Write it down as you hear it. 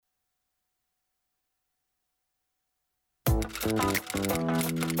Should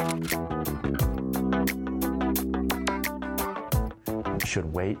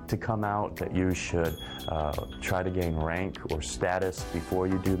wait to come out, that you should try to gain rank or status before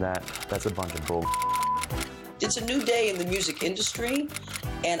you do that. That's a bunch of bull. It's a new day in the music industry,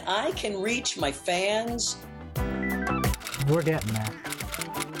 and I can reach my fans. We're getting there.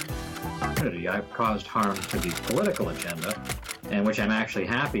 I've caused harm to the political agenda, and which I'm actually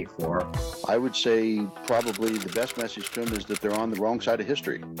happy for. I would say probably the best message to them is that they're on the wrong side of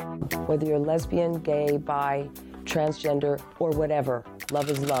history. Whether you're lesbian, gay, bi, transgender, or whatever,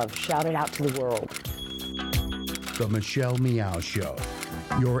 love is love. Shout it out to the world. The Michelle Meow Show.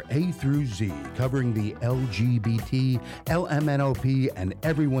 Your A through Z, covering the LGBT, LMNOP, and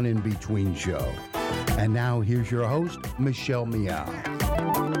everyone in between show. And now here's your host, Michelle Meow.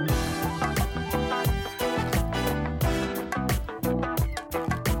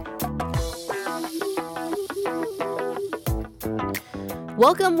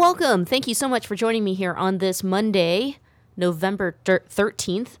 Welcome. Thank you so much for joining me here on this Monday, November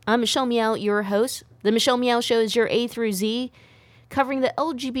 13th. I'm Michelle Meow, your host. The Michelle Meow Show is your A through Z, covering the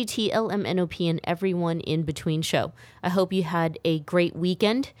LGBT, LMNOP, and everyone in between show. I hope you had a great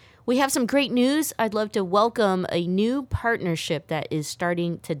weekend. We have some great news. I'd love to welcome a new partnership that is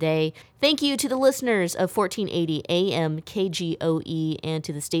starting today. Thank you to the listeners of 1480 AM KGOE and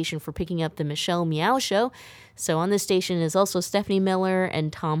to the station for picking up the Michelle Meow Show. So on this station is also Stephanie Miller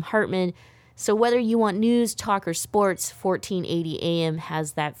and Tom Hartman. So whether you want news, talk, or sports, 1480 AM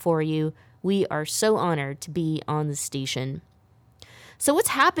has that for you. We are so honored to be on the station. So what's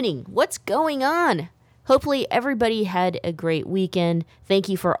happening? What's going on? Hopefully everybody had a great weekend. Thank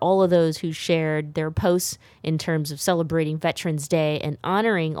you for all of those who shared their posts in terms of celebrating Veterans Day and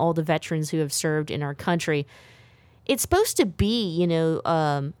honoring all the veterans who have served in our country. It's supposed to be,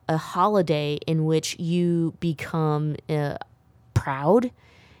 a holiday in which you become proud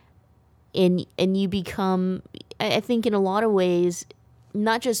and you become, I think in a lot of ways,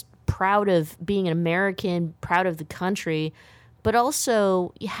 not just proud of being an American, proud of the country, but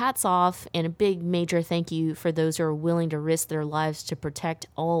also hats off and a big major thank you for those who are willing to risk their lives to protect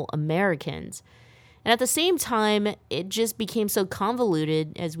all Americans. And at the same time, it just became so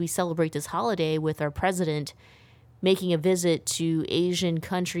convoluted as we celebrate this holiday with our president making a visit to Asian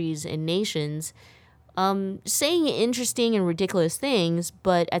countries and nations, saying interesting and ridiculous things,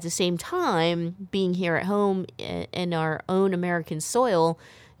 but at the same time, being here at home in our own American soil,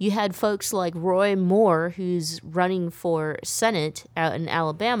 you had folks like Roy Moore, who's running for Senate out in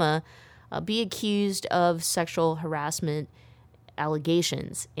Alabama, be accused of sexual harassment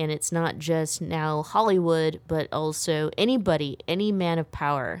allegations. And it's not just now Hollywood, but also anybody, any man of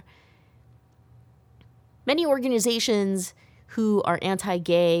power. Many organizations who are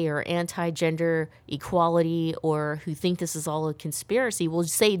anti-gay or anti-gender equality or who think this is all a conspiracy will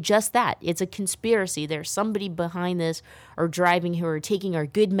say just that. It's a conspiracy. There's somebody behind this or driving who are taking our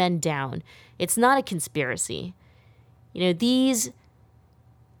good men down. It's not a conspiracy. The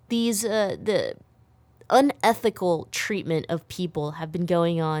unethical treatment of people have been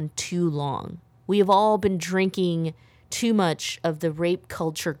going on too long. We have all been drinking too much of the rape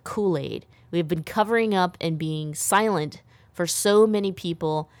culture Kool-Aid. We have been covering up and being silent for so many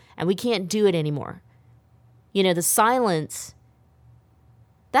people, and we can't do it anymore. The silence,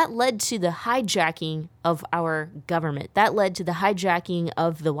 that led to the hijacking of our government. That led to the hijacking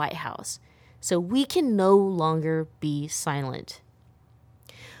of the White House. So we can no longer be silent.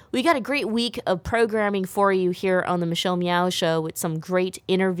 We got a great week of programming for you here on the Michelle Meow Show with some great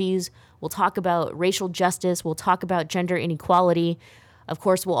interviews. We'll talk about racial justice. We'll talk about gender inequality. Of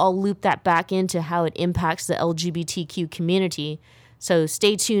course, we'll all loop that back into how it impacts the LGBTQ community. So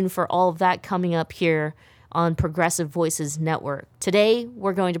stay tuned for all of that coming up here on Progressive Voices Network. Today,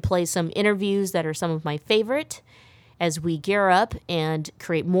 we're going to play some interviews that are some of my favorite as we gear up and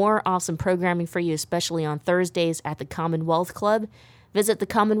create more awesome programming for you, especially on Thursdays at the Commonwealth Club. Visit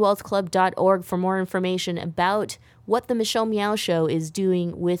thecommonwealthclub.org for more information about what the Michelle Meow Show is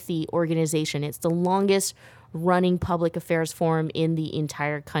doing with the organization. It's the longest running public affairs forum in the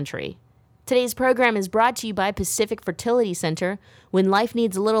entire country. Today's program is brought to you by Pacific Fertility Center. When life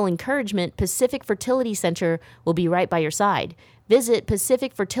needs a little encouragement, Pacific Fertility Center will be right by your side. Visit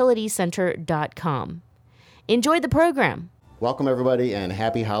pacificfertilitycenter.com. Enjoy the program. Welcome, everybody, and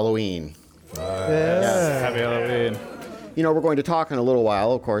happy Halloween. Yes. Happy Halloween. We're going to talk in a little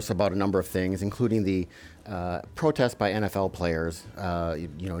while, of course, about a number of things, including the protest by NFL players,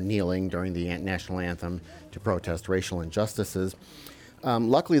 kneeling during the national anthem to protest racial injustices.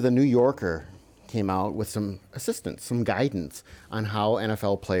 Luckily, the New Yorker came out with some assistance, some guidance on how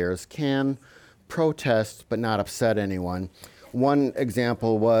NFL players can protest but not upset anyone. One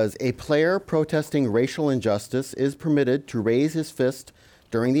example was a player protesting racial injustice is permitted to raise his fist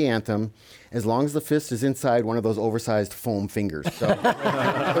during the anthem as long as the fist is inside one of those oversized foam fingers. So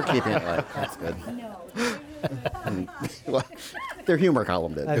they're keeping it light. That's good. And, well, their humor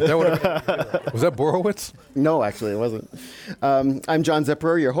column did. Was that Borowitz? No, actually, it wasn't. I'm John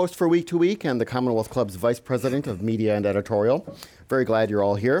Zipperer, your host for Week to Week and the Commonwealth Club's Vice President of Media and Editorial. Very glad you're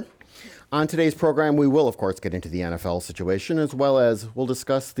all here. On today's program, we will, of course, get into the NFL situation, as well as we'll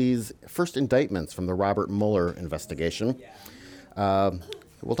discuss these first indictments from the Robert Mueller investigation.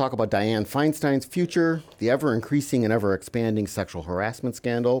 We'll talk about Dianne Feinstein's future, the ever-increasing and ever-expanding sexual harassment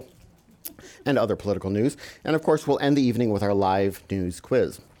scandal, and other political news. And, of course, we'll end the evening with our live news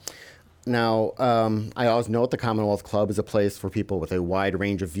quiz. Now, I always note the Commonwealth Club is a place for people with a wide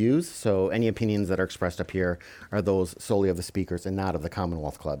range of views, so any opinions that are expressed up here are those solely of the speakers and not of the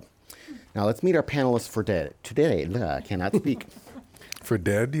Commonwealth Club. Now, let's meet our panelists for today. I cannot speak. For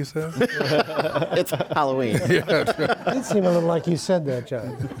dead, you said? It's Halloween. It did seem a little like you said that,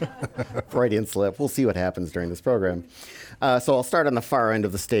 John. Freudian slip. We'll see what happens during this program. So I'll start on the far end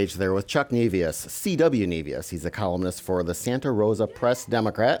of the stage there with Chuck Nevius, C.W. Nevius. He's a columnist for the Santa Rosa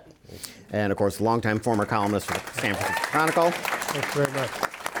Press-Democrat, and, of course, longtime former columnist for the San Francisco Chronicle. Thanks very much.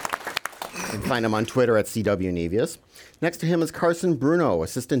 You can find him on Twitter at C.W. Nevius. Next to him is Carson Bruno,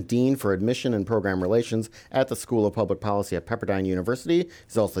 Assistant Dean for Admission and Program Relations at the School of Public Policy at Pepperdine University.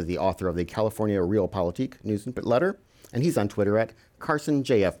 He's also the author of the California Realpolitik newsletter, and he's on Twitter at Carson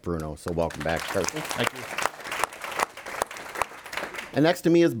JF Bruno. So welcome back, Carson. Thank you. And next to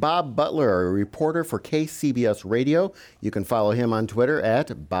me is Bob Butler, a reporter for KCBS Radio. You can follow him on Twitter at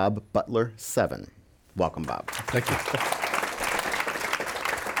BobButler7. Welcome, Bob. Thank you.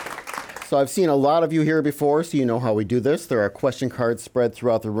 So I've seen a lot of you here before, so you know how we do this. There are question cards spread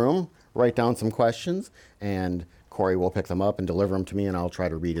throughout the room. Write down some questions, and Corey will pick them up and deliver them to me, and I'll try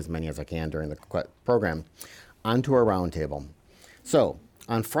to read as many as I can during the program. On to our roundtable. So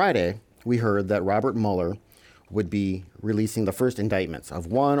on Friday, we heard that Robert Mueller would be releasing the first indictments of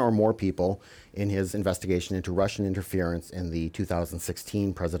one or more people in his investigation into Russian interference in the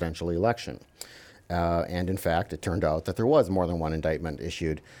 2016 presidential election. And in fact, it turned out that there was more than one indictment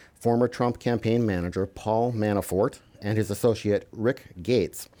issued. Former Trump campaign manager Paul Manafort and his associate Rick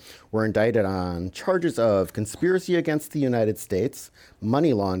Gates were indicted on charges of conspiracy against the United States,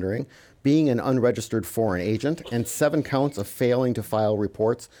 money laundering, being an unregistered foreign agent, and 7 counts of failing to file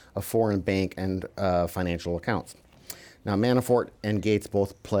reports of foreign bank and financial accounts. Now, Manafort and Gates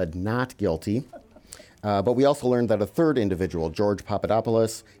both pled not guilty, but we also learned that a third individual, George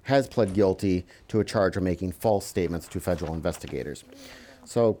Papadopoulos, has pled guilty to a charge of making false statements to federal investigators.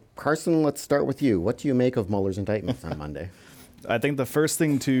 So, Carson, let's start with you. What do you make of Mueller's indictments on Monday? I think the first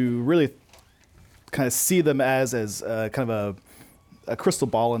thing to really kind of see them as kind of a crystal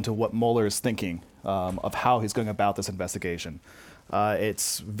ball into what Mueller is thinking of how he's going about this investigation.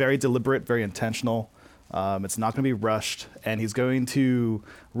 It's very deliberate, very intentional. It's not going to be rushed, and he's going to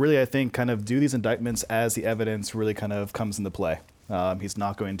really, I think, kind of do these indictments as the evidence really kind of comes into play. He's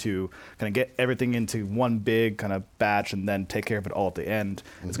not going to kind of get everything into one big kind of batch and then take care of it all at the end.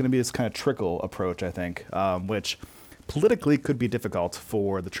 Mm-hmm. It's going to be this kind of trickle approach, I think, which politically could be difficult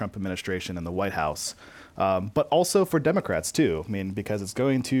for the Trump administration and the White House, but also for Democrats too. I mean, because it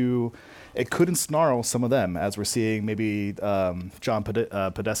could ensnarl some of them, as we're seeing maybe John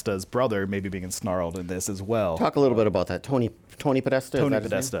Podesta's brother maybe being ensnarled in this as well. Talk a little bit about that. Tony Podesta? Tony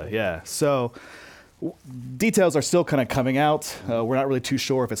Podesta, yeah. So details are still kind of coming out. We're not really too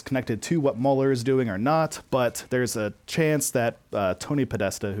sure if it's connected to what Mueller is doing or not, but there's a chance that Tony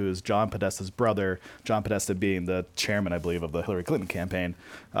Podesta, who is John Podesta's brother, John Podesta being the chairman, I believe, of the Hillary Clinton campaign,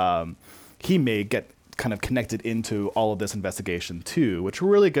 he may get kind of connected into all of this investigation too, which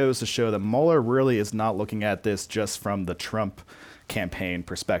really goes to show that Mueller really is not looking at this just from the Trump campaign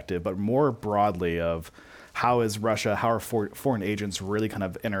perspective, but more broadly of how is Russia, how are foreign agents really kind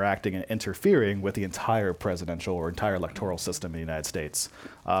of interacting and interfering with the entire presidential or entire electoral system in the United States,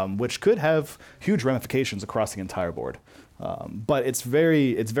 which could have huge ramifications across the entire board. But it's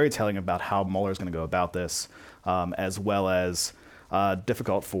very telling about how Mueller is going to go about this, as well as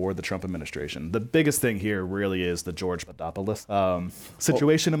difficult for the Trump administration. The biggest thing here really is the George Papadopoulos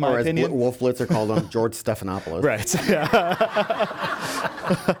situation, in my opinion. Or as Wolf Blitzer called him, George Stephanopoulos. Right.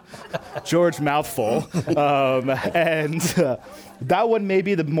 Yeah. George Mouthful. And that one may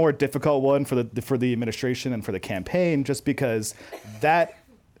be the more difficult one for the administration and for the campaign, just because that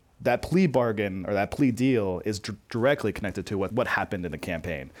that plea bargain or that plea deal is directly connected to what happened in the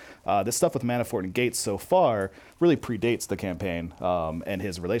campaign. This stuff with Manafort and Gates so far really predates the campaign and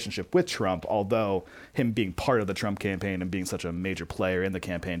his relationship with Trump, although him being part of the Trump campaign and being such a major player in the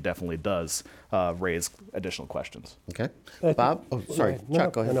campaign definitely does raise additional questions. Okay. Bob? Oh, sorry.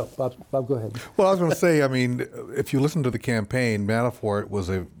 Chuck, go ahead. No, Bob, go ahead. Well, I was going to say, I mean, if you listen to the campaign, Manafort was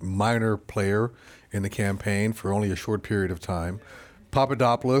a minor player in the campaign for only a short period of time.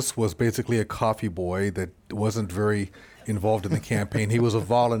 Papadopoulos was basically a coffee boy that wasn't very involved in the campaign. He was a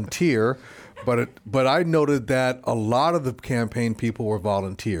volunteer, but I noted that a lot of the campaign people were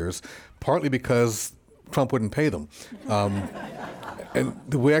volunteers, partly because Trump wouldn't pay them. And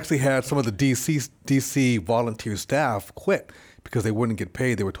we actually had some of the DC volunteer staff quit because they wouldn't get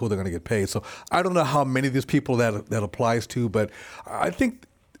paid. They were told they're going to get paid. So I don't know how many of these people that applies to, but I think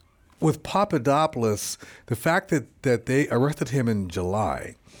with Papadopoulos, the fact that they arrested him in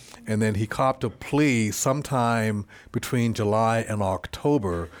July, and then he copped a plea sometime between July and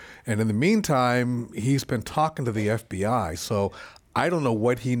October, and in the meantime, he's been talking to the FBI. So I don't know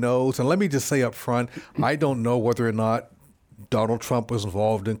what he knows. And let me just say up front, I don't know whether or not Donald Trump was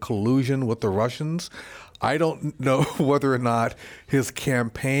involved in collusion with the Russians. I don't know whether or not his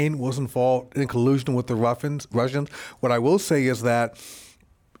campaign was involved in collusion with the Russians. What I will say is that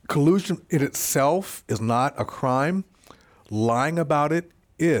collusion in itself is not a crime. Lying about it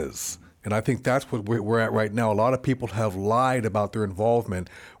is. And I think that's what we're at right now. A lot of people have lied about their involvement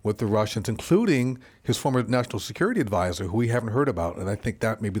with the Russians, including his former national security advisor, who we haven't heard about. And I think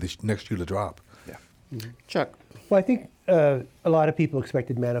that may be the next shoe to drop. Yeah. Mm-hmm. Chuck? Well, I think a lot of people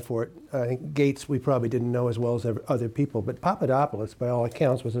expected Manafort. I think Gates we probably didn't know as well as other people. But Papadopoulos, by all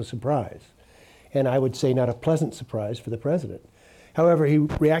accounts, was a surprise. And I would say not a pleasant surprise for the president. However, he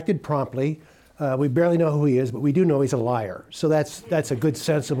reacted promptly. We barely know who he is, but we do know he's a liar. So that's a good,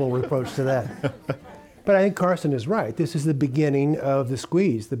 sensible approach to that. But I think Carson is right. This is the beginning of the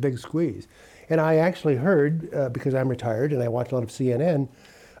squeeze, the big squeeze. And I actually heard, because I'm retired and I watch a lot of CNN,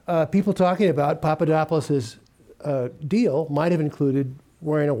 people talking about Papadopoulos' deal might have included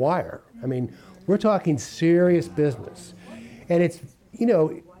wearing a wire. I mean, we're talking serious business. And it's,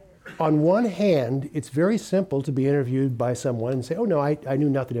 on one hand, it's very simple to be interviewed by someone and say, oh, no, I knew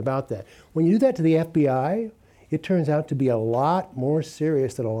nothing about that. When you do that to the FBI, it turns out to be a lot more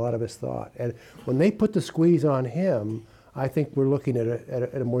serious than a lot of us thought. And when they put the squeeze on him, I think we're looking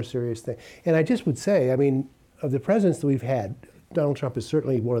at a more serious thing. And I just would say, I mean, of the presidents that we've had, Donald Trump is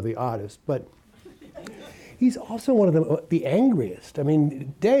certainly one of the oddest, but he's also one of the angriest. I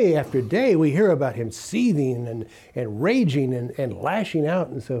mean, day after day, we hear about him seething and raging and lashing out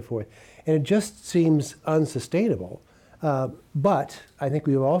and so forth. And it just seems unsustainable. But I think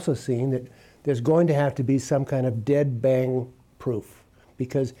we've also seen that there's going to have to be some kind of dead bang proof,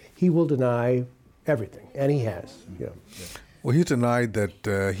 because he will deny everything, and he has. Well, he's denied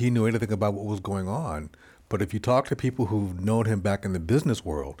that he knew anything about what was going on. But if you talk to people who've known him back in the business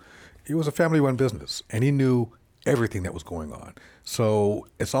world, he was a family-run business, and he knew everything that was going on. So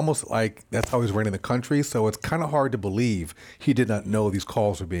it's almost like that's how he's running the country. So it's kind of hard to believe he did not know these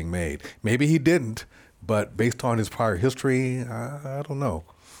calls were being made. Maybe he didn't, but based on his prior history, I don't know.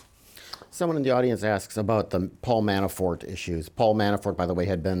 Someone in the audience asks about the Paul Manafort issues. Paul Manafort, by the way,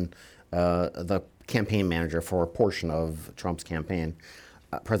 had been the campaign manager for a portion of Trump's campaign,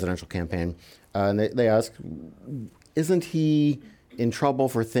 presidential campaign. And they ask, isn't he in trouble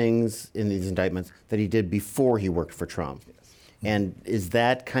for things in these indictments that he did before he worked for Trump? Yes. And is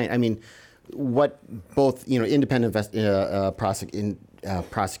that what both independent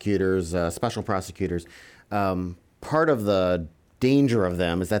prosecutors, special prosecutors, part of the danger of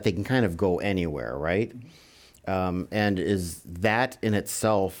them is that they can kind of go anywhere, right? And is that in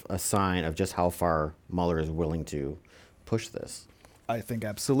itself a sign of just how far Mueller is willing to push this? I think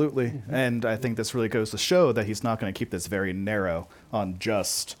absolutely. And I think this really goes to show that he's not going to keep this very narrow on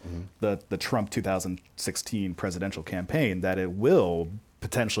just the Trump 2016 presidential campaign, that it will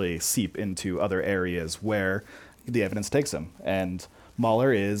potentially seep into other areas where the evidence takes him. And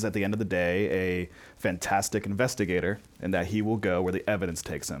Mueller is, at the end of the day, a fantastic investigator in that he will go where the evidence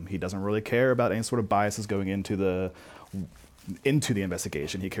takes him. He doesn't really care about any sort of biases going into the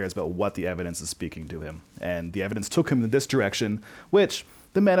investigation. He cares about what the evidence is speaking to him. And the evidence took him in this direction, which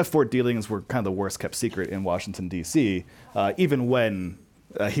the Manafort dealings were kind of the worst kept secret in Washington, D.C., even when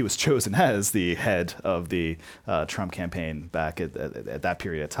he was chosen as the head of the Trump campaign back at that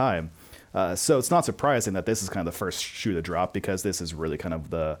period of time. So it's not surprising that this is kind of the first shoe to drop, because this is really kind of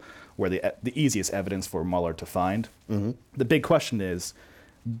the easiest evidence for Mueller to find. Mm-hmm. The big question is,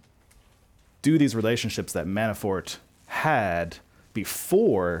 do these relationships that Manafort had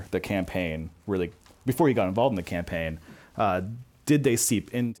before the campaign, before he got involved in the campaign, did they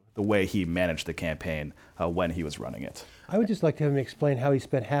seep into the way he managed the campaign when he was running it? I would just like to have him explain how he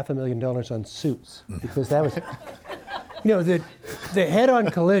spent $500,000 on suits, because that was, the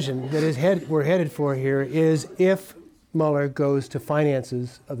head-on collision that we're headed for here is if Mueller goes to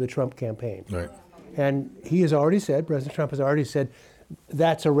finances of the Trump campaign. Right. And he has already said, President Trump has already said,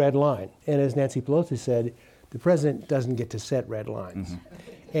 that's a red line. And as Nancy Pelosi said, the president doesn't get to set red lines.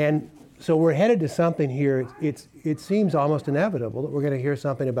 And so we're headed to something here. It seems almost inevitable that we're going to hear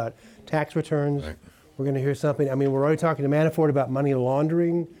something about tax returns. Right. We're going to hear something. I mean, we're already talking to Manafort about money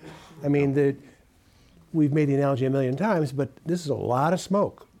laundering. I mean, we've made the analogy a million times, but this is a lot of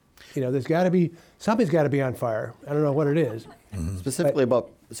smoke. There's got to be, something's got to be on fire. I don't know what it is. Specifically Go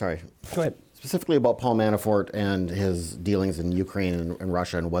ahead. Specifically about Paul Manafort and his dealings in Ukraine and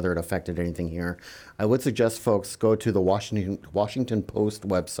Russia and whether it affected anything here, I would suggest folks go to the Washington Post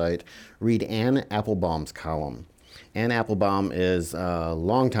website, read Ann Applebaum's column. Ann Applebaum is a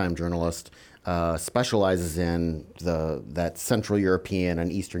longtime journalist, specializes in that Central European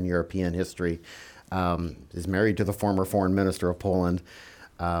and Eastern European history, is married to the former foreign minister of Poland,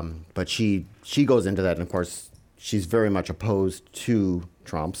 but she goes into that, and of course she's very much opposed to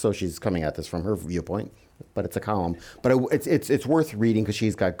Trump, so she's coming at this from her viewpoint, but it's a column. But it's worth reading because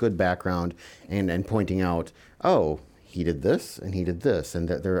she's got good background and pointing out, oh, he did this and he did this, and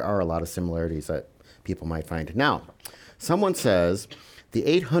that there are a lot of similarities that people might find. Now, someone says the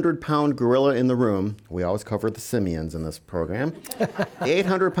 800-pound gorilla in the room, we always cover the simians in this program, the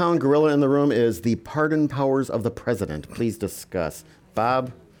 800-pound gorilla in the room is the pardon powers of the president. Please discuss.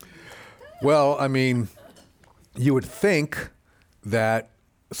 Bob? Well, I mean, you would think that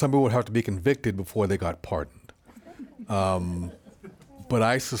somebody would have to be convicted before they got pardoned. But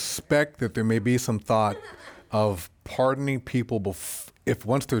I suspect that there may be some thought of pardoning people if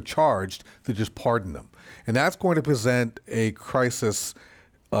once they're charged, to just pardon them. And that's going to present a crisis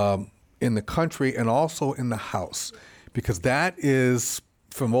in the country and also in the House, because that is,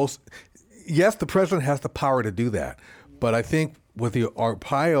 for most, yes, the president has the power to do that, but I think with the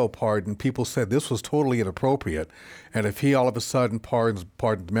Arpaio pardon, people said this was totally inappropriate, and if he all of a sudden pardons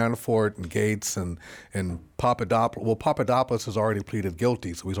Manafort and Gates and Papadopoulos, well, Papadopoulos has already pleaded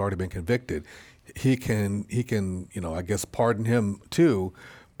guilty, so he's already been convicted. He can, I guess, pardon him too.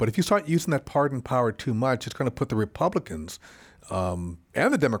 But if you start using that pardon power too much, it's going to put the Republicans and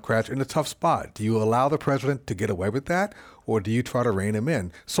the Democrats in a tough spot. Do you allow the president to get away with that, or do you try to rein him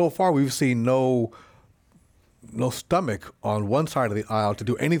in? So far, we've seen no stomach on one side of the aisle to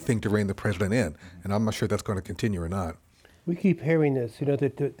do anything to rein the president in, and I'm not sure that's going to continue or not. We keep hearing this, that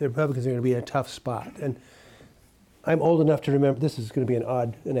the Republicans are going to be in a tough spot. And I'm old enough to remember, this is going to be an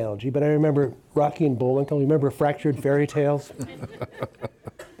odd analogy, but I remember Rocky and Bullwinkle. Remember Fractured Fairy Tales?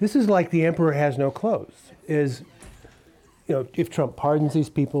 This is like the emperor has no clothes. If Trump pardons these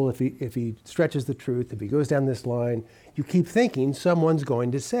people, if he stretches the truth, if he goes down this line, you keep thinking someone's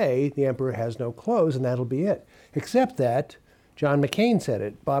going to say the emperor has no clothes, and that'll be it. Except that John McCain said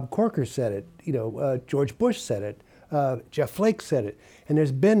it, Bob Corker said it, George Bush said it, Jeff Flake said it, and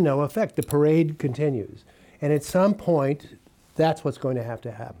there's been no effect. The parade continues. And at some point, that's what's going to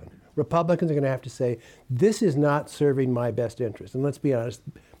happen. Republicans are going to have to say, this is not serving my best interest. And let's be honest,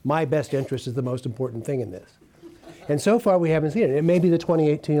 my best interest is the most important thing in this. And so far, we haven't seen it. It may be the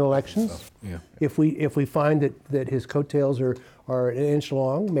 2018 elections. Yeah. If we find that his coattails are an inch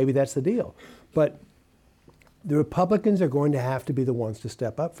long, maybe that's the deal. But the Republicans are going to have to be the ones to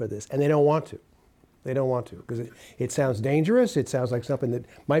step up for this, and they don't want to. They don't want to, because it sounds dangerous. It sounds like something that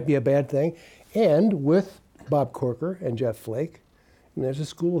might be a bad thing. And with Bob Corker and Jeff Flake, there's a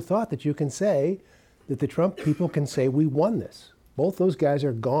school of thought that you can say that the Trump people can say, we won this. Both those guys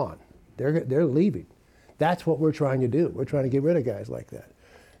are gone. They're leaving. That's what we're trying to do. We're trying to get rid of guys like that.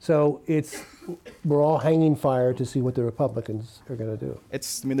 So we're all hanging fire to see what the Republicans are going to do.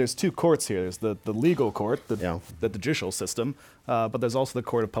 There's two courts here. There's the legal court, the judicial system, but there's also the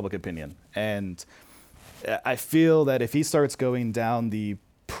court of public opinion. And I feel that if he starts going down the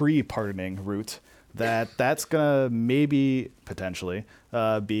pre-pardoning route, that's going to maybe potentially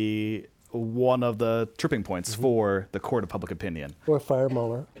be one of the tripping points for the court of public opinion. Or fire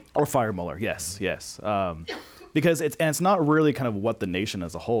Mueller. Yes. Because it's not really kind of what the nation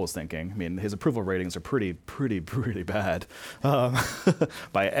as a whole is thinking. I mean, his approval ratings are pretty bad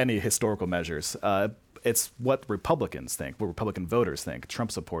by any historical measures. It's what Republicans think, what Republican voters think,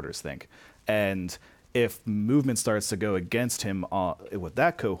 Trump supporters think. And if movement starts to go against him with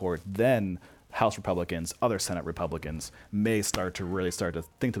that cohort, then House Republicans, other Senate Republicans may start to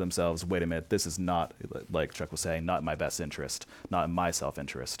think to themselves, wait a minute, this is not, like Chuck was saying, not in my best interest, not in my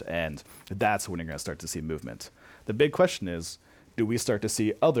self-interest. And that's when you're going to start to see movement. The big question is, do we start to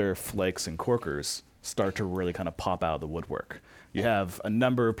see other flakes and corkers start to really kind of pop out of the woodwork? You have a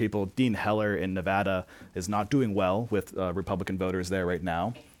number of people. Dean Heller in Nevada is not doing well with Republican voters there right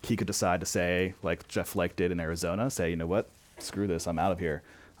now. He could decide to say, like Jeff Flake did in Arizona, say, you know what, screw this, I'm out of here.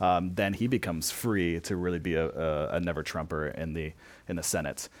 Then he becomes free to really be a never Trumper in the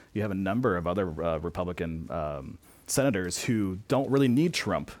Senate. You have a number of other Republican senators who don't really need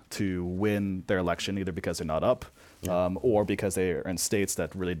Trump to win their election, either because they're not up or because they are in states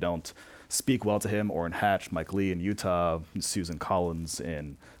that really don't speak well to him. Orrin Hatch, Mike Lee in Utah, Susan Collins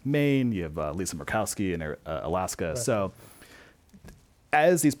in Maine. You have Lisa Murkowski in Alaska. Right. So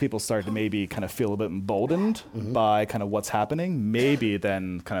as these people start to maybe kind of feel a bit emboldened by kind of what's happening, maybe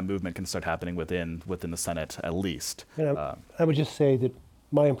then kind of movement can start happening within the Senate at least. I would just say that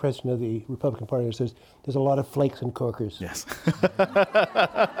my impression of the Republican Party is there's a lot of flakes and corkers. Yes.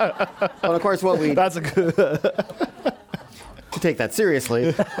 Well, of course, that's a good... to take that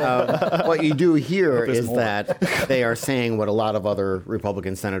seriously, what you do here is that they are saying what a lot of other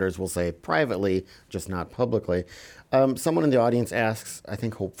Republican senators will say privately, just not publicly. Someone in the audience asks, I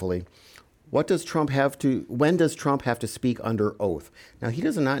think hopefully, when does Trump have to speak under oath? Now, he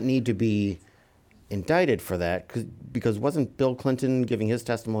does not need to be indicted for that because wasn't Bill Clinton giving his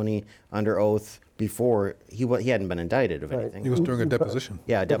testimony under oath before he hadn't been indicted of anything? He was during a deposition.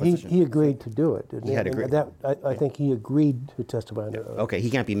 Yeah, a deposition. He agreed to do it. He had agreed. I think he agreed to testify under oath. Okay,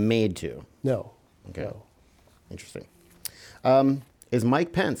 he can't be made to. No. Okay. No. Interesting. Is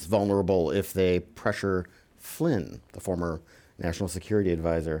Mike Pence vulnerable if they pressure Flynn, the former national security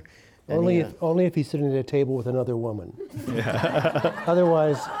advisor? Only if he's sitting at a table with another woman.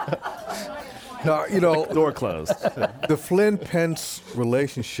 Otherwise. No, the door closed. The Flynn-Pence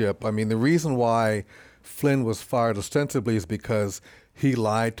relationship, I mean, the reason why Flynn was fired ostensibly is because he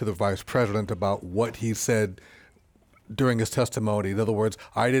lied to the vice president about what he said during his testimony. In other words,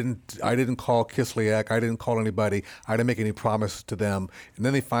 I didn't call Kislyak, I didn't call anybody, I didn't make any promises to them. And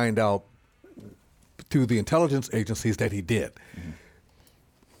then they find out through the intelligence agencies that he did. Mm-hmm.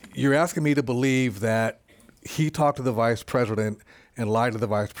 You're asking me to believe that he talked to the vice president and lied to the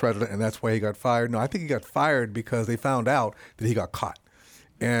vice president, and that's why he got fired? No, I think he got fired because they found out that he got caught.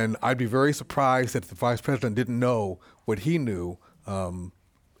 And I'd be very surprised that the vice president didn't know what he knew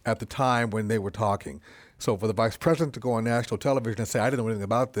at the time when they were talking. So for the vice president to go on national television and say, I didn't know anything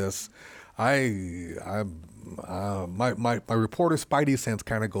about this, my reporter spidey sense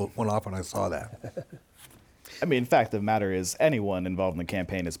kind of went off when I saw that. I mean, fact of the matter is anyone involved in the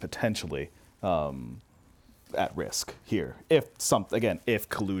campaign is potentially at risk here. If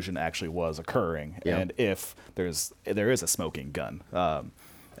collusion actually was occurring, and if there is a smoking gun,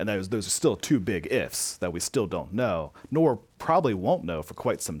 and those are still two big ifs that we still don't know, nor probably won't know for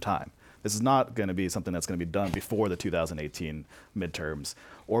quite some time. This is not going to be something that's going to be done before the 2018 midterms,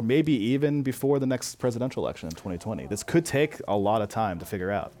 or maybe even before the next presidential election in 2020. This could take a lot of time to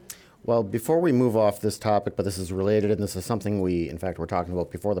figure out. Well, before we move off this topic, but this is related, and this is something we were talking about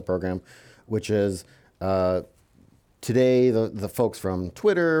before the program, which is today the folks from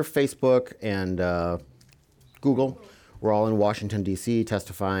Twitter, Facebook, and Google were all in Washington, D.C.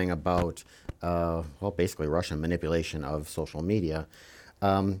 testifying about, basically Russian manipulation of social media.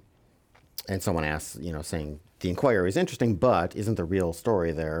 And someone asked, saying the inquiry is interesting, but isn't the real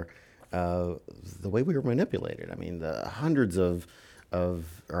story there the way we were manipulated? I mean, the hundreds the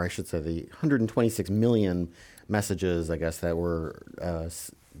 126 million messages, I guess, that were,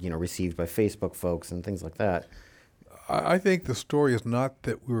 received by Facebook folks and things like that. I think the story is not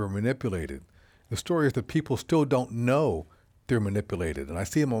that we were manipulated. The story is that people still don't know they're manipulated. And I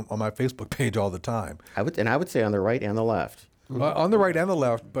see them on my Facebook page all the time. I would say on the right and the left. On the right and the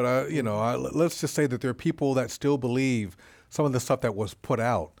left, but let's just say that there are people that still believe some of the stuff that was put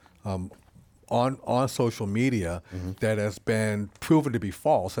out on social media that has been proven to be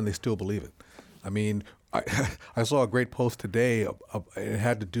false, and they still believe it. I mean, I saw a great post today. It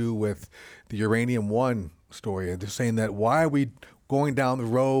had to do with the Uranium One story, and they're saying that why are we going down the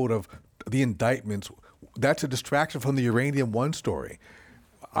road of the indictments? That's a distraction from the Uranium One story.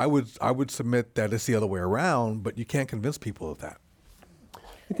 I would submit that it's the other way around, but you can't convince people of that.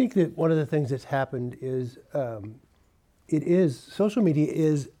 I think that one of the things that's happened is social media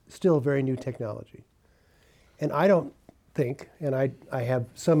is still very new technology. And I don't think, and I have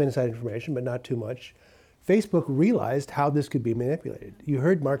some inside information, but not too much, Facebook realized how this could be manipulated. You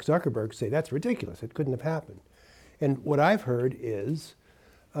heard Mark Zuckerberg say, that's ridiculous, it couldn't have happened. And what I've heard is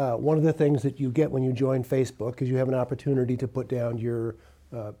One of the things that you get when you join Facebook is you have an opportunity to put down your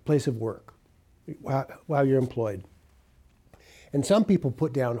place of work while you're employed. And some people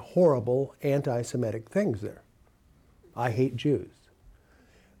put down horrible anti-Semitic things there. I hate Jews.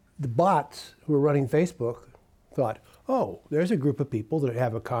 The bots who are running Facebook thought, oh, there's a group of people that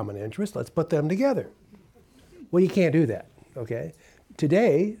have a common interest, let's put them together. Well, you can't do that, okay?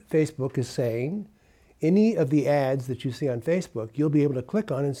 Today, Facebook is saying any of the ads that you see on Facebook, you'll be able to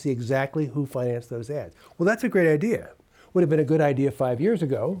click on and see exactly who financed those ads. Well, that's a great idea. Would have been a good idea 5 years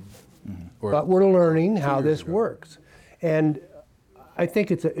ago, but we're learning how this works. And I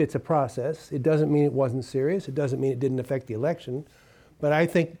think it's a process. It doesn't mean it wasn't serious. It doesn't mean it didn't affect the election. But I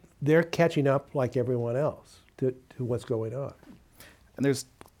think they're catching up like everyone else to what's going on. And there's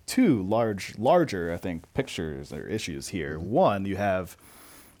two larger, I think, pictures or issues here. One, you have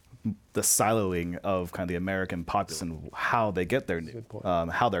the siloing of kind of the American populace and how they get their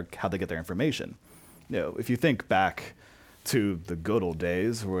how they get their information. You know, if you think back to the good old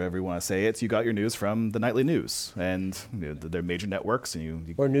days, wherever you want to say it, you got your news from the nightly news and their major networks,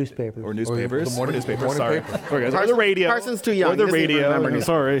 and or newspapers, or newspapers, or the radio, Carson's too young. Or the radio.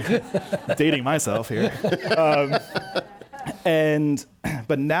 Sorry, dating myself here.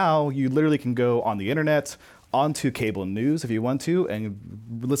 But now you literally can go on the internet, onto cable news if you want to, and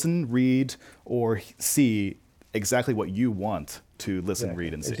listen, read, or see exactly what you want to listen,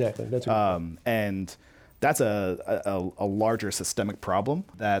 read, and see. Exactly. That's and that's a larger systemic problem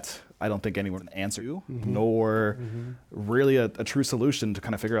that I don't think anyone can answer to, nor really a true solution to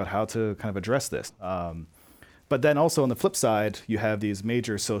kind of figure out how to kind of address this. But then also on the flip side, you have these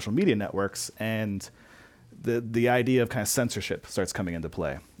major social media networks, and the idea of kind of censorship starts coming into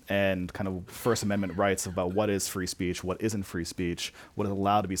play, and kind of First Amendment rights about what is free speech, what isn't free speech, what is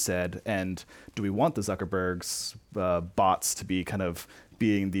allowed to be said, and do we want the Zuckerberg's bots to be kind of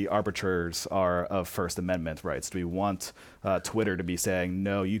being the arbiters of First Amendment rights? Do we want Twitter to be saying,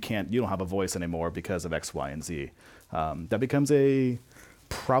 no, you don't have a voice anymore because of X, Y, and Z? That becomes a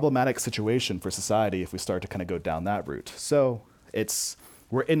problematic situation for society if we start to kind of go down that route. So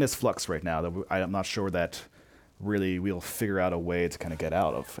we're in this flux right now that I'm not sure that really we'll figure out a way to kind of get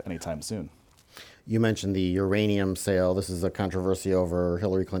out of anytime soon. You mentioned the uranium sale. This is a controversy over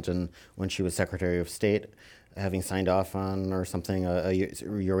Hillary Clinton when she was Secretary of State, having signed off on or something a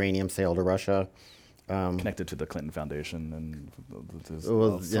uranium sale to Russia. Connected to the Clinton Foundation and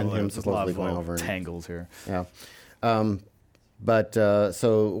him supposedly going over tangles here. Yeah.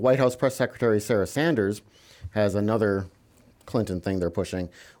 So White House Press Secretary Sarah Sanders has another Clinton thing they're pushing,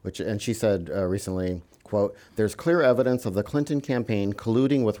 and she said recently, quote, "There's clear evidence of the Clinton campaign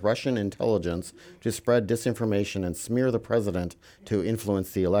colluding with Russian intelligence to spread disinformation and smear the president to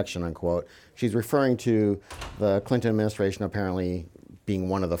influence the election," unquote. She's referring to the Clinton administration apparently being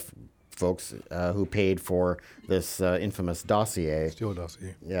one of the folks who paid for this infamous dossier. Steele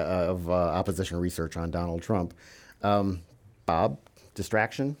dossier. Yeah, of opposition research on Donald Trump. Bob,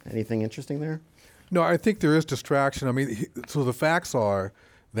 distraction? Anything interesting there? No, I think there is distraction. I mean, so the facts are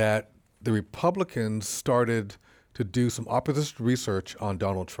that the Republicans started to do some opposition research on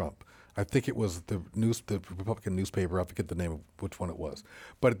Donald Trump. I think it was the Republican newspaper. I forget the name of which one it was.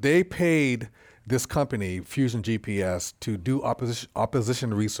 But they paid this company, Fusion GPS, to do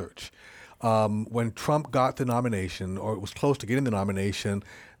opposition research. When Trump got the nomination, or it was close to getting the nomination,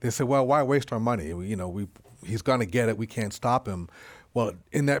 they said, well, why waste our money? He's going to get it. We can't stop him. Well,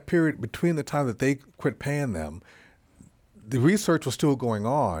 in that period between the time that they quit paying them, the research was still going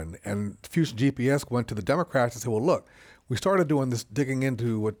on, and Fusion GPS went to the Democrats and said, well, look, we started doing this, digging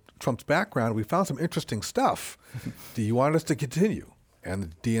into what Trump's background. We found some interesting stuff. Do you want us to continue? And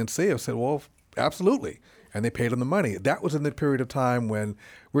the DNC have said, well, absolutely. And they paid him the money. That was in the period of time when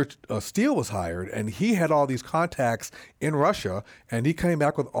Rich Steele was hired, and he had all these contacts in Russia, and he came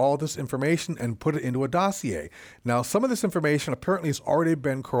back with all this information and put it into a dossier. Now, some of this information apparently has already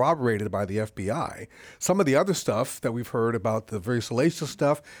been corroborated by the FBI. Some of the other stuff that we've heard about, the very salacious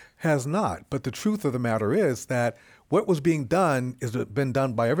stuff, has not. But the truth of the matter is that what was being done has been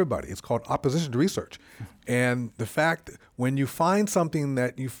done by everybody. It's called opposition research. And the fact that when you find something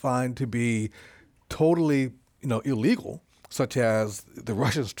that you find to be totally, illegal, such as the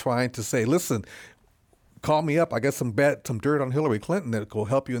Russians trying to say, listen, call me up, I got some dirt on Hillary Clinton that will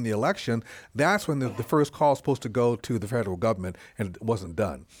help you in the election, that's when the first call is supposed to go to the federal government, and it wasn't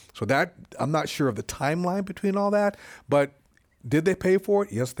done. So that, I'm not sure of the timeline between all that, but did they pay for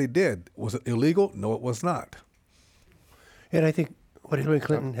it? Yes, they did. Was it illegal? No, it was not. And I think what Hillary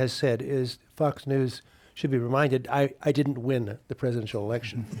Clinton has said is Fox News should be reminded I didn't win the presidential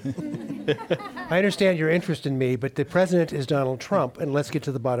election. I understand your interest in me, but the president is Donald Trump, and let's get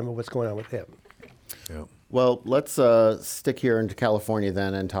to the bottom of what's going on with him. Yeah. Well, let's stick here into California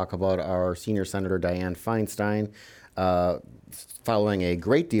then and talk about our senior senator, Dianne Feinstein, following a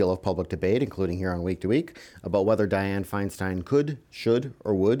great deal of public debate, including here on Week to Week, about whether Dianne Feinstein could, should,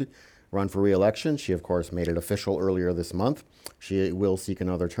 or would run for re-election. She, of course, made it official earlier this month. She will seek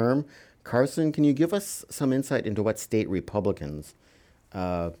another term. Carson, can you give us some insight into what state Republicans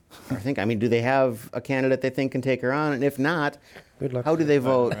are thinking? I mean, do they have a candidate they think can take her on? And if not, how do they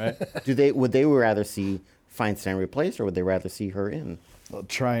vote? Right. Would they rather see Feinstein replaced, or would they rather see her in? Well,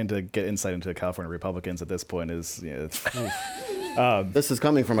 trying to get insight into California Republicans at this point is, this is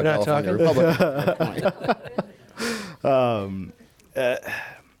coming from a California Republican.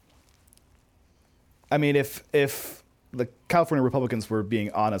 I mean, if the California Republicans were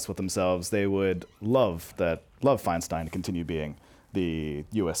being honest with themselves, they would love Feinstein to continue being the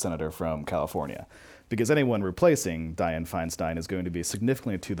U.S. Senator from California, because anyone replacing Dianne Feinstein is going to be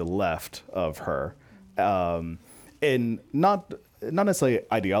significantly to the left of her, in not necessarily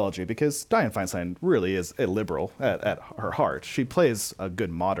ideology, because Dianne Feinstein really is a liberal at her heart. She plays a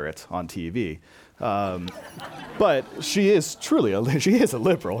good moderate on TV. But she is truly a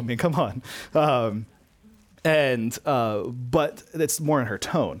liberal. I mean, come on. But it's more in her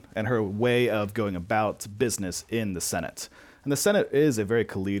tone and her way of going about business in the Senate. And the Senate is a very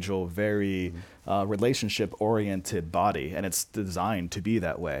collegial, very relationship-oriented body, and it's designed to be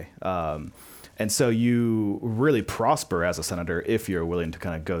that way. And so you really prosper as a senator if you're willing to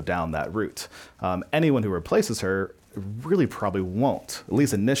kind of go down that route. Anyone who replaces her really probably won't, at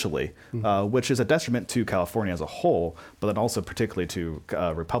least initially, which is a detriment to California as a whole, but then also particularly to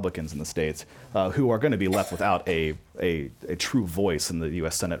Republicans in the states who are going to be left without a true voice in the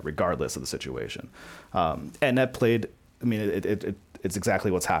U.S. Senate regardless of the situation. And that played, I mean, it's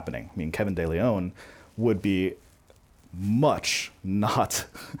exactly what's happening. I mean, Kevin De Leon would be much not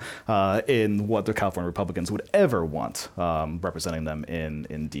in what the California Republicans would ever want representing them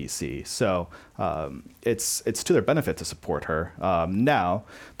in D.C. So it's to their benefit to support her. Now,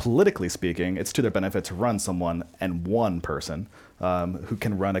 politically speaking, it's to their benefit to run someone and one person who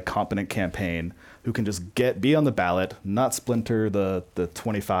can run a competent campaign, who can just be on the ballot, not splinter the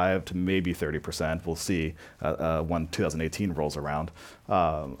 25 to maybe 30%, we'll see when 2018 rolls around,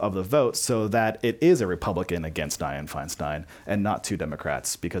 of the vote, so that it is a Republican against Dianne Feinstein and not two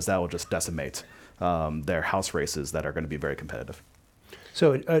Democrats, because that will just decimate their House races that are going to be very competitive.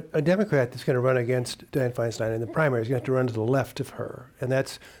 So a Democrat that's going to run against Dianne Feinstein in the primary is going to have to run to the left of her, and I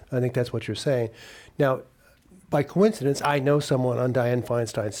think that's what you're saying. Now, by coincidence, I know someone on Dianne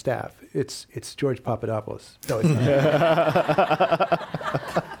Feinstein's staff. It's George Papadopoulos. No, it's not.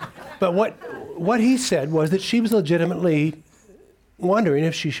 But what he said was that she was legitimately wondering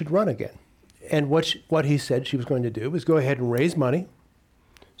if she should run again. And what he said she was going to do was go ahead and raise money,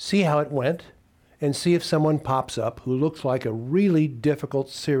 see how it went, and see if someone pops up who looks like a really difficult,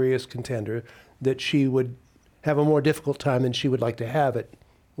 serious contender that she would have a more difficult time than she would like to have at,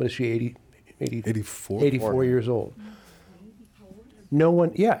 what is she, 84 years old. No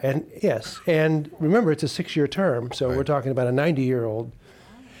one, yeah, and yes. And remember, it's a 6-year term, so we're talking about a 90-year-old.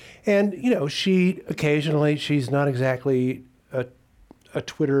 And, she's not exactly a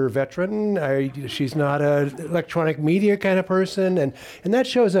Twitter veteran. She's not an electronic media kind of person, and that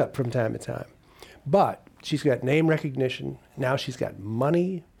shows up from time to time. But she's got name recognition. Now she's got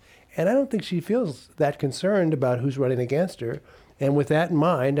money, and I don't think she feels that concerned about who's running against her. And with that in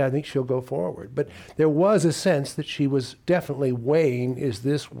mind, I think she'll go forward. But there was a sense that she was definitely weighing, is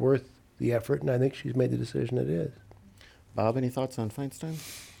this worth the effort? And I think she's made the decision it is. Bob, any thoughts on Feinstein?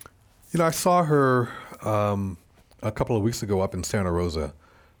 I saw her a couple of weeks ago up in Santa Rosa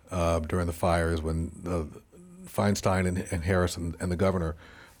during the fires when Feinstein and Harris and the governor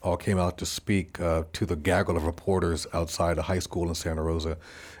all came out to speak to the gaggle of reporters outside a high school in Santa Rosa.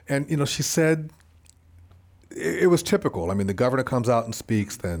 And, she said, it was typical. I mean, the governor comes out and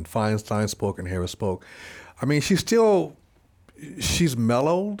speaks, then Feinstein spoke and Harris spoke. I mean, she's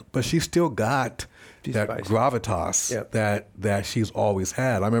mellowed, but she's still got that spicy gravitas that she's always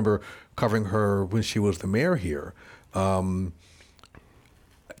had. I remember covering her when she was the mayor here. I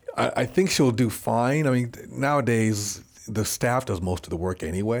think she'll do fine. I mean, nowadays the staff does most of the work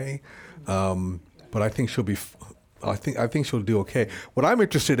anyway, but I think she'll be. I think she'll do okay. What I'm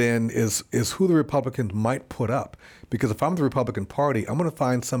interested in is who the Republicans might put up, because if I'm the Republican Party, I'm going to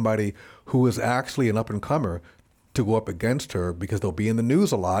find somebody who is actually an up-and-comer to go up against her, because they'll be in the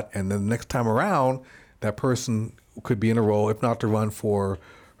news a lot, and then the next time around, that person could be in a role, if not to run for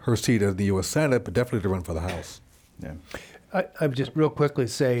her seat in the U.S. Senate, but definitely to run for the House. Yeah. I would just real quickly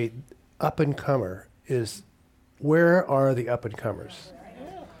say, up-and-comer is, where are the up-and-comers?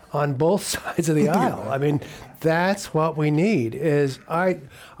 On both sides of the aisle. I mean, that's what we need. I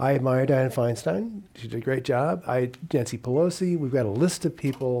admire Dianne Feinstein. She did a great job. Nancy Pelosi. We've got a list of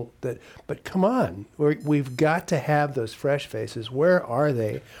people but come on. We've got to have those fresh faces. Where are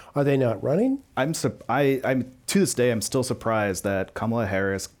they? Are they not running? I'm to this day, I'm still surprised that Kamala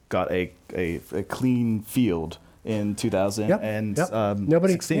Harris got a clean field in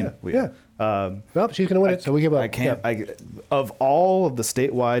 2016. Well, she's going to win it, so we give up. Of all of the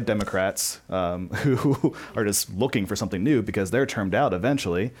statewide Democrats who are just looking for something new because they're termed out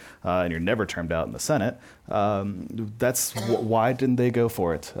eventually, and you're never termed out in the Senate, why didn't they go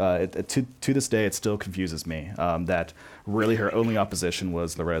for it? To this day, it still confuses me that really her only opposition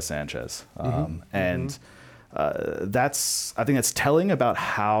was Loretta Sanchez. I think that's telling about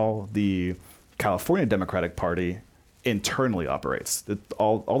how the California Democratic Party internally operates.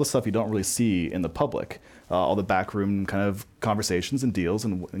 All the stuff you don't really see in the public, all the backroom kind of conversations and deals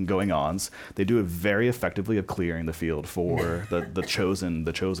and going-ons, they do it very effectively of clearing the field for the chosen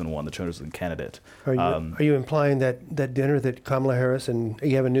candidate. Are you implying that dinner that Kamala Harris and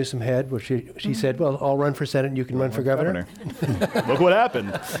Gavin Newsom had, where she said, "Well, I'll run for Senate and you can run for governor"? Look what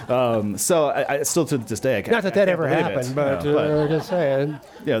happened. So I still to this day, not that ever happened, but just saying.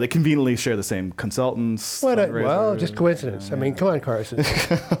 Yeah, they conveniently share the same consultants. Well, just coincidence. I mean, come on, Carson.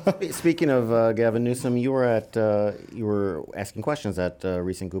 Speaking of Gavin Newsom, you were asking questions at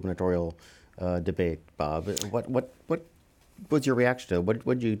recent gubernatorial debate, Bob. What was your reaction to it?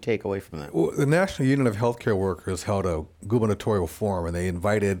 What did you take away from that? Well, the National Union of Healthcare Workers held a gubernatorial forum, and they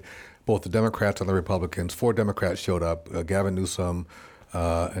invited both the Democrats and the Republicans. 4 Democrats showed up: Gavin Newsom,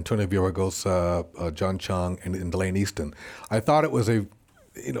 Antonio Villaraigosa, John Chung, and Delane Easton. I thought it was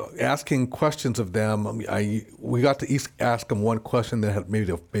asking questions of them. We got to ask them one question that had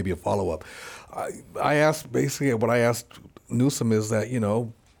maybe a follow-up. I asked what I asked Newsom is that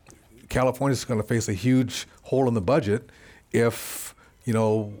California's going to face a huge hole in the budget if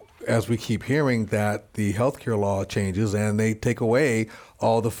as we keep hearing that the healthcare law changes and they take away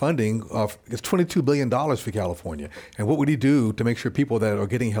all the funding it's $22 billion for California. And what would he do to make sure people that are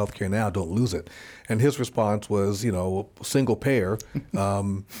getting healthcare now don't lose it? And his response was, single payer.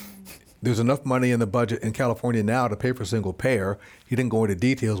 There's enough money in the budget in California now to pay for single payer. He didn't go into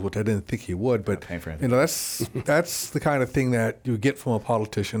details, which I didn't think he would, but that's the kind of thing that you get from a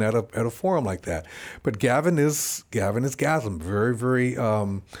politician at a forum like that. But Gavin is Gasm, very, very.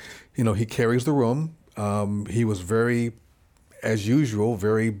 He carries the room. He was very, as usual,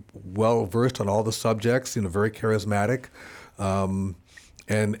 very well versed on all the subjects. Very charismatic,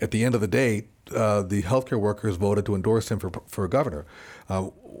 and at the end of the day, the healthcare workers voted to endorse him for governor.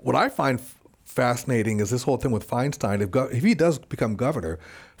 What I find fascinating is this whole thing with Feinstein. If he does become governor,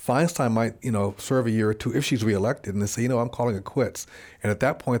 Feinstein might, serve a year or two if she's reelected, and they say, I'm calling it quits. And at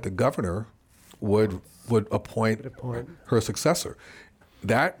that point, the governor would appoint her successor.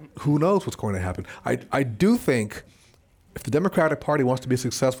 That, who knows what's going to happen. I do think if the Democratic Party wants to be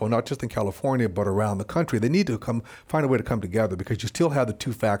successful, not just in California, but around the country, they need to find a way to come together, because you still have the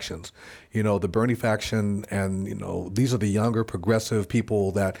two factions, the Bernie faction, and, these are the younger progressive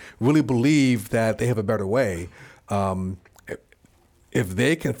people that really believe that they have a better way. If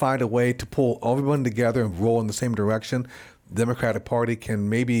they can find a way to pull everyone together and roll in the same direction, the Democratic Party can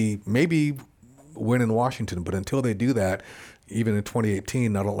maybe win in Washington. But until they do that, even in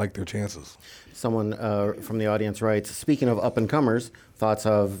 2018, I don't like their chances. Someone from the audience writes, speaking of up-and-comers, thoughts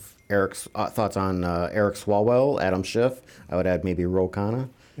on Eric Swalwell, Adam Schiff. I would add maybe Ro Khanna.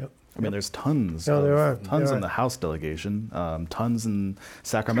 I mean, there's tons. There are. Tons in the House delegation, tons in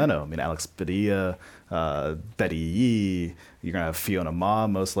Sacramento. I mean, Alex Padilla, Betty Yee. You're going to have Fiona Ma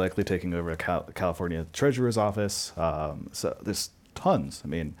most likely taking over California Treasurer's office. So there's tons. I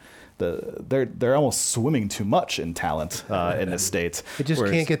mean, they're almost swimming too much in talent in this state. It just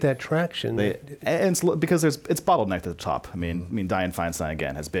can't get that traction. And it's because it's bottlenecked at the top. I mean, Dianne Feinstein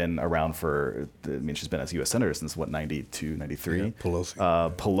again has been around she's been as U.S. Senator since 92, 93. Yeah,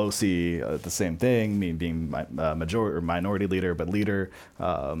 Pelosi. Pelosi, the same thing. Being minority leader, but leader.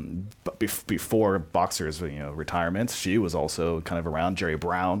 But before Boxer's retirement, she was also kind of around. Jerry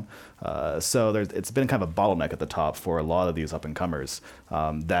Brown. So it's been kind of a bottleneck at the top for a lot of these up and comers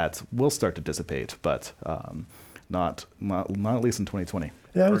that will start to dissipate, but not at least in 2020.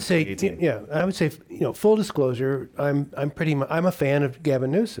 And I would say, full disclosure, I'm a fan of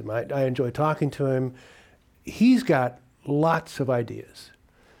Gavin Newsom. I enjoy talking to him. He's got lots of ideas.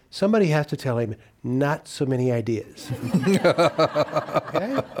 somebody has to tell him not so many ideas.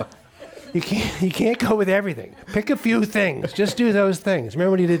 Okay? You can't go with everything. Pick a few things. Just do those things.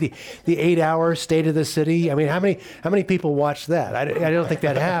 Remember when he did the 8-hour State of the City? I mean, how many people watched that? I don't think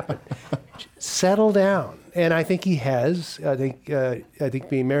that happened. Settle down. And I think he has. I think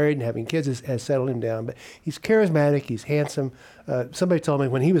being married and having kids has settled him down. But he's charismatic. He's handsome. Somebody told me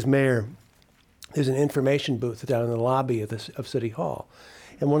when he was mayor, there's an information booth down in the lobby of City Hall.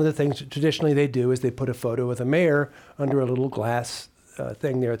 And one of the things traditionally they do is they put a photo of the mayor under a little glass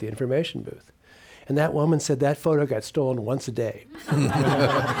thing there at the information booth. And that woman said that photo got stolen once a day.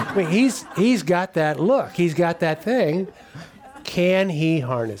 I mean, he's got that look. He's got that thing. Can he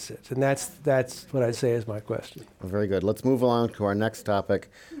harness it? And that's what I'd say is my question. Well, very good. Let's move along to our next topic.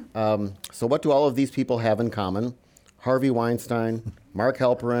 So what do all of these people have in common? Harvey Weinstein, Mark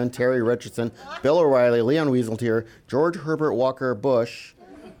Halperin, Terry Richardson, Bill O'Reilly, Leon Wieseltier, George Herbert Walker Bush,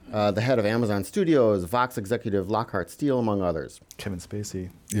 the head of Amazon Studios, Vox executive Lockhart Steele, among others. Kevin Spacey.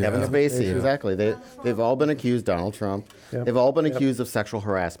 Yeah. Kevin Spacey, exactly. They've all been accused, Donald Trump. Yep. They've all been accused of sexual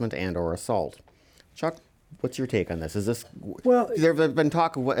harassment and or assault. Chuck, what's your take on this? Is this there have been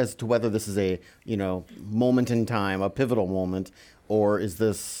talk as to whether this is a moment in time, a pivotal moment, or is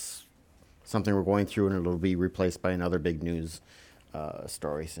this something we're going through and it'll be replaced by another big news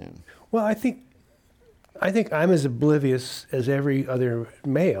story soon? Well, I think I'm as oblivious as every other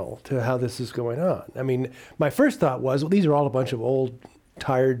male to how this is going on. I mean, my first thought was, well, these are all a bunch of old,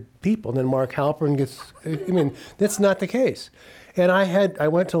 tired people. And then Mark Halperin that's not the case. And I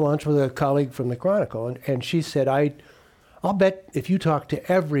went to lunch with a colleague from the Chronicle, and she said, I'll bet if you talk to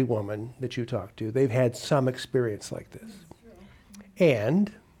every woman that you talk to, they've had some experience like this.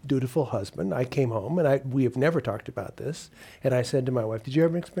 And dutiful husband, I came home, and we have never talked about this. And I said to my wife, did you ever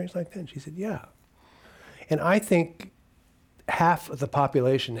have an experience like that? And she said, yeah. And I think half of the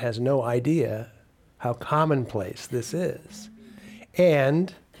population has no idea how commonplace this is.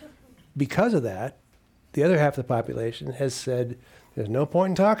 And because of that, the other half of the population has said, there's no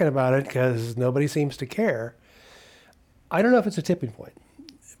point in talking about it because nobody seems to care. I don't know if it's a tipping point,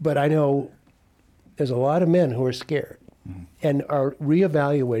 but I know there's a lot of men who are scared and are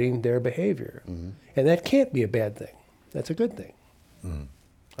reevaluating their behavior. And that can't be a bad thing. That's a good thing.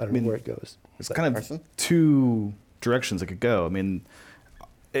 I don't know where it goes. It's kind of two directions it could go. I mean,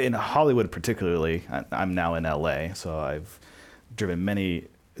 in Hollywood particularly, I'm now in LA, so I've been in many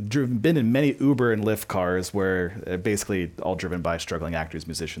Uber and Lyft cars where they're basically all driven by struggling actors,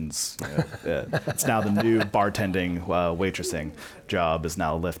 musicians. It's now the new bartending, waitressing job is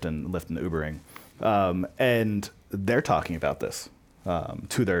now Lyft and Ubering. And they're talking about this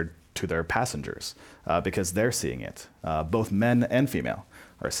to their passengers because they're seeing it. Both men and female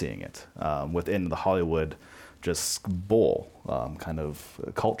are seeing it within the Hollywood just bowl kind of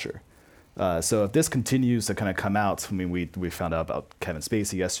culture. So if this continues to kind of come out, I mean, we found out about Kevin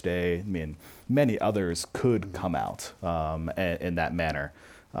Spacey yesterday. I mean, many others could come out in that manner.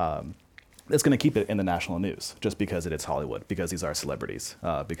 It's going to keep it in the national news just because it is Hollywood, because these are celebrities,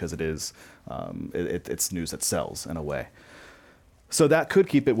 because it is it's news that sells in a way. So that could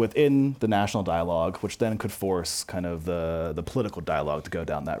keep it within the national dialogue, which then could force kind of the political dialogue to go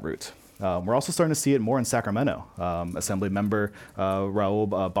down that route. We're also starting to see it more in Sacramento. Assembly member Raul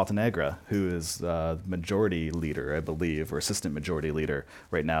Botanegra, who is majority leader, I believe, or assistant majority leader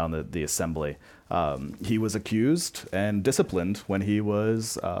right now in the assembly. He was accused and disciplined when he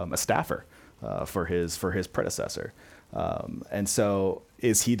was a staffer for his predecessor. And so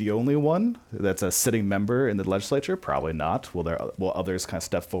is he the only one that's a sitting member in the legislature? Probably not. Will others kind of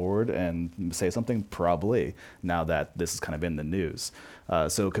step forward and say something? Probably, now that this is kind of in the news.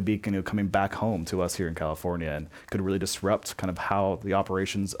 So it could be coming back home to us here in California and could really disrupt kind of how the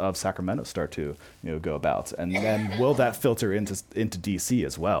operations of Sacramento start to go about. And then will that filter into D.C.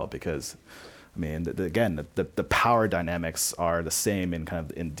 as well? Because I mean, the power dynamics are the same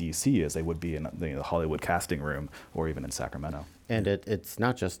in D.C. as they would be in the Hollywood casting room or even in Sacramento. And it's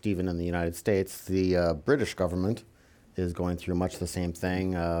not just even in the United States. The British government is going through much the same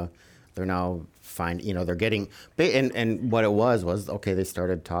thing. They're now they're getting, and what it was okay, they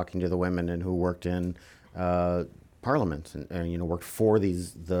started talking to the women and who worked in Parliament and worked for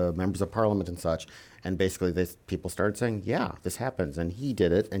the members of Parliament and such. And basically, people started saying, yeah, this happens, and he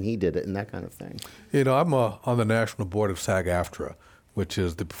did it, and that kind of thing. I'm on the national board of SAG-AFTRA, which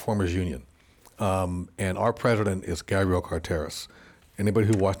is the performers union. And our president is Gabrielle Carteris. Anybody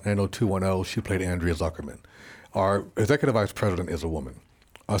who watched 90210, she played Andrea Zuckerman. Our executive vice president is a woman.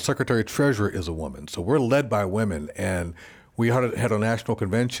 Our secretary treasurer is a woman. So we're led by women. And we had a national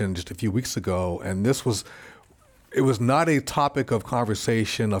convention just a few weeks ago, and this was it was not a topic of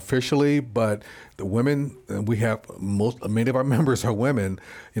conversation officially, but the women, and we have many of our members are women,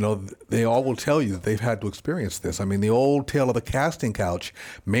 they all will tell you that they've had to experience this. I mean, the old tale of the casting couch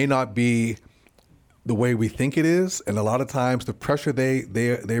may not be the way we think it is, and a lot of times the pressure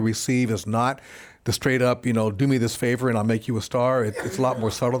they receive is not the straight up, do me this favor and I'll make you a star. It's a lot more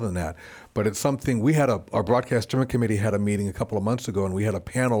subtle than that. But it's something, our broadcast steering committee had a meeting a couple of months ago, and we had a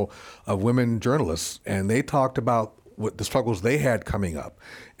panel of women journalists, and they talked about what the struggles they had coming up.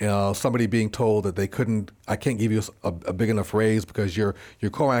 Somebody being told that I can't give you a big enough raise because your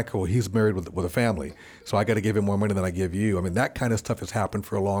co-anchor, well, he's married with a family, so I got to give him more money than I give you. I mean, that kind of stuff has happened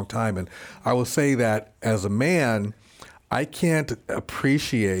for a long time. And I will say that as a man, I can't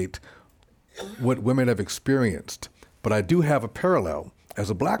appreciate what women have experienced, but I do have a parallel. As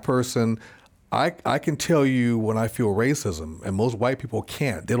a black person, I can tell you when I feel racism, and most white people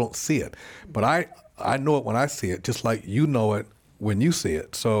can't. They don't see it. But I know it when I see it, just like you know it when you see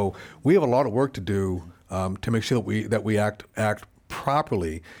it. So we have a lot of work to do to make sure that we act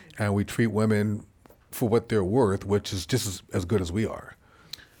properly and we treat women for what they're worth, which is just as good as we are.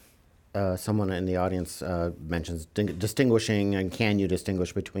 Someone in the audience mentions distinguishing, and can you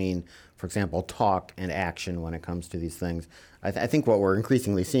distinguish between, for example, talk and action when it comes to these things? I think what we're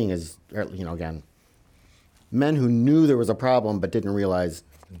increasingly seeing is, again, men who knew there was a problem but didn't realize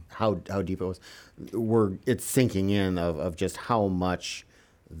how deep it was. It's sinking in of just how much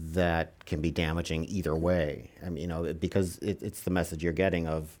that can be damaging either way. I mean, because it's the message you're getting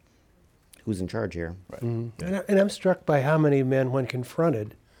of who's in charge here. Right. Mm-hmm. And I'm struck by how many men, when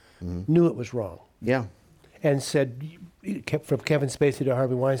confronted, knew it was wrong. Yeah. And said, from Kevin Spacey to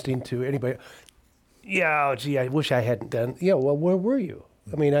Harvey Weinstein to anybody, yeah, gee, I wish I hadn't done. Yeah, well, where were you?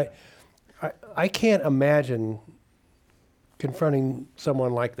 I mean, I can't imagine confronting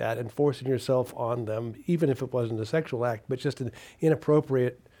someone like that and forcing yourself on them, even if it wasn't a sexual act, but just an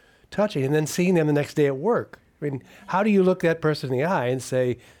inappropriate touching, and then seeing them the next day at work. I mean, how do you look that person in the eye and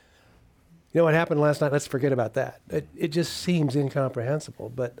say, you know what happened last night, let's forget about that? It just seems incomprehensible.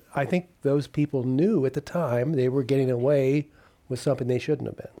 But I think those people knew at the time they were getting away with something they shouldn't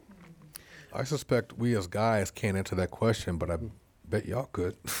have been. I suspect we as guys can't answer that question, but I bet y'all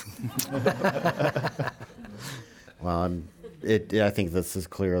could. Well, I think this is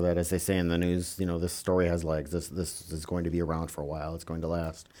clear that, as they say in the news, this story has legs. This is going to be around for a while. It's going to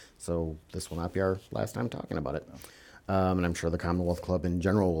last. So this will not be our last time talking about it. And I'm sure the Commonwealth Club in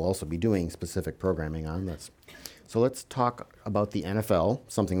general will also be doing specific programming on this. So let's talk about the NFL,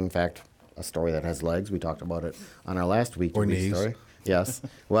 something, in fact, a story that has legs. We talked about it on our last week. Or knees. Story. Yes.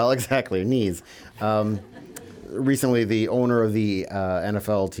 Well, exactly, knees. Recently, the owner of the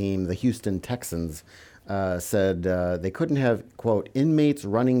NFL team, the Houston Texans, said they couldn't have, quote, inmates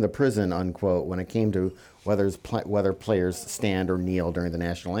running the prison, unquote, when it came to whether players stand or kneel during the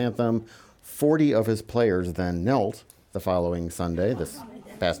national anthem. 40 of his players then knelt the following Sunday, this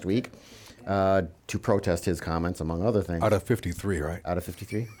past week, to protest his comments, among other things. Out of 53, right? Out of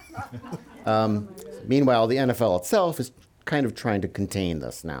 53. Meanwhile, the NFL itself is kind of trying to contain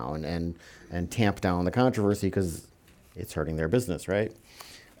this now and tamp down the controversy because it's hurting their business, right?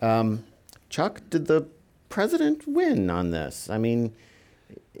 Chuck, did the president win on this? I mean,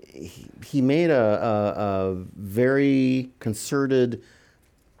 he made a very concerted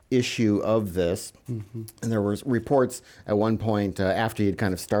issue of this, and there was reports at one point after he had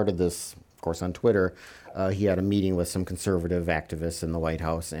kind of started this, of course, on Twitter. He had a meeting with some conservative activists in the White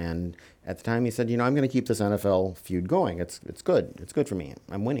House, and at the time he said, I'm going to keep this NFL feud going. It's good. It's good for me.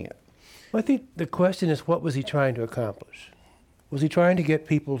 I'm winning it. Well, I think the question is, what was he trying to accomplish? Was he trying to get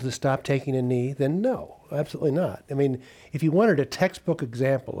people to stop taking a knee? Then no, absolutely not. I mean, if you wanted a textbook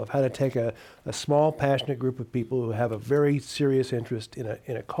example of how to take a small, passionate group of people who have a very serious interest in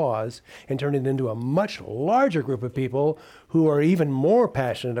a cause and turn it into a much larger group of people who are even more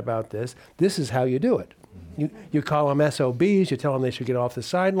passionate about this, this is how you do it. You call them SOBs, you tell them they should get off the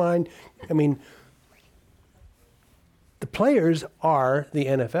sideline. I mean, the players are the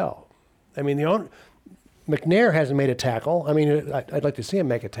NFL. I mean, McNair hasn't made a tackle. I mean, I'd like to see him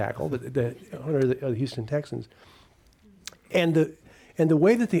make a tackle, but the owner of the Houston Texans. And the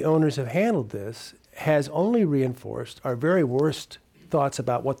way that the owners have handled this has only reinforced our very worst thoughts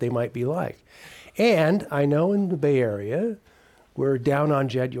about what they might be like. And I know in the Bay Area, we're down on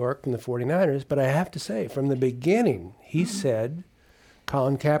Jed York and the 49ers, but I have to say, from the beginning, he said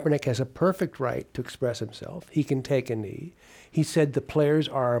Colin Kaepernick has a perfect right to express himself. He can take a knee. He said the players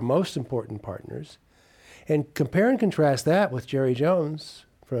are our most important partners. And compare and contrast that with Jerry Jones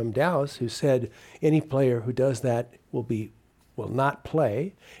from Dallas, who said any player who does that will not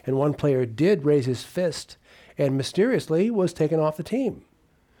play. And one player did raise his fist and mysteriously was taken off the team.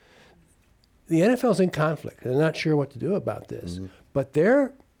 The NFL's in conflict. They're not sure what to do about this. But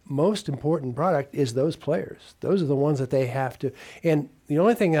their most important product is those players. Those are the ones that they have to. And the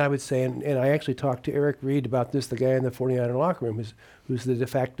only thing I would say, and I actually talked to Eric Reed about this, the guy in the 49er locker room who's the de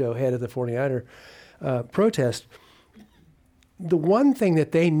facto head of the 49er protest. The one thing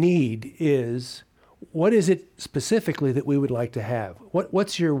that they need is, what is it specifically that we would like to have?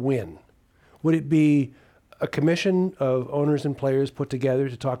 What's your win? Would it be a commission of owners and players put together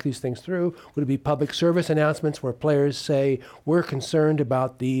to talk these things through? Would it be public service announcements where players say, we're concerned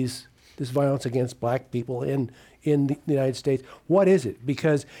about this violence against black people in the United States? What is it?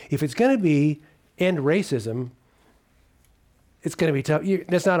 Because if it's going to be end racism, it's going to be tough.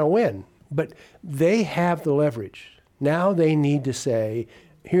 That's not a win. But they have the leverage. Now they need to say,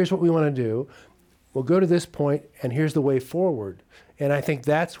 here's what we want to do. We'll go to this point, and here's the way forward. And I think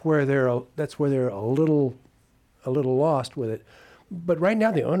that's where they're a little lost with it. But right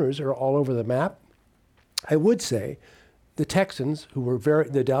now the owners are all over the map. I would say the Texans,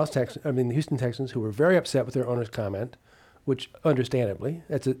 the Houston Texans, who were very upset with their owner's comment, which understandably,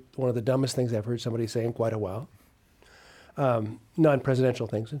 that's one of the dumbest things I've heard somebody say in quite a while. Non-presidential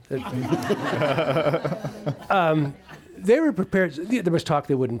things. They were prepared. There was talk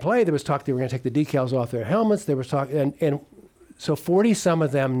they wouldn't play. There was talk they were going to take the decals off their helmets. There was talk, and so 40-some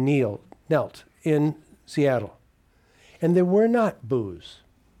of them knelt in Seattle. And there were not boos.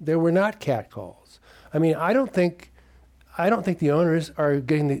 There were not catcalls. I mean, I don't think the owners are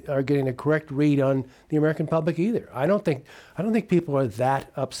getting the correct read on the American public either. I don't think people are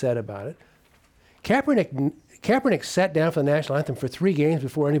that upset about it. Kaepernick sat down for the national anthem for 3 games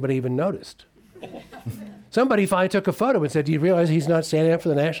before anybody even noticed. Somebody finally took a photo and said, "Do you realize he's not standing up for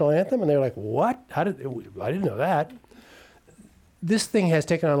the national anthem?" And they're like, "What? I didn't know that." This thing has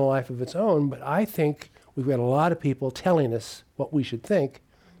taken on a life of its own, but I think we've got a lot of people telling us what we should think,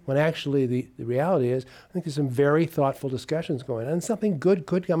 when actually the reality is, I think there's some very thoughtful discussions going on, and something good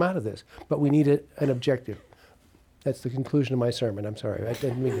could come out of this, but we need an objective. That's the conclusion of my sermon. I'm sorry. I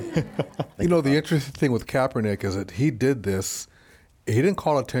didn't mean it. The interesting thing with Kaepernick is that he did this. He didn't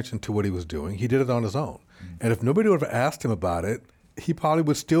call attention to what he was doing. He did it on his own. And if nobody would have asked him about it, he probably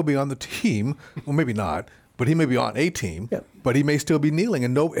would still be on the team. Well, maybe not, but he may be on a team. Yeah. But he may still be kneeling,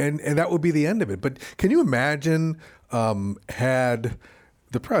 and that would be the end of it. But can you imagine had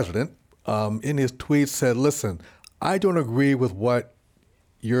the president in his tweets said, "Listen, I don't agree with what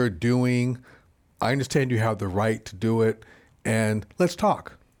you're doing. I understand you have the right to do it, and let's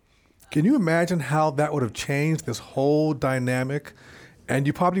talk." Can you imagine how that would have changed this whole dynamic? And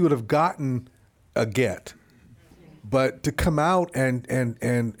you probably would have gotten a get. But to come out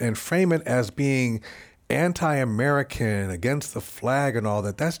and frame it as being anti-American, against the flag and all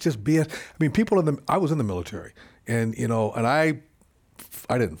that, that's just BS. I mean, I was in the military, and I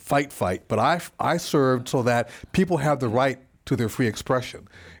didn't fight, but I served so that people have the right to their free expression.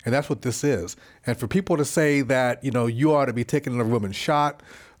 And that's what this is. And for people to say that, you ought to be taking a room and shot.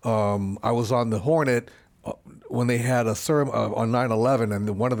 I was on the Hornet when they had a sermon on 9/11, and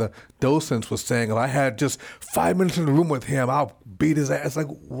one of the docents was saying, if I had just 5 minutes in the room with him, I'll beat his ass. Like,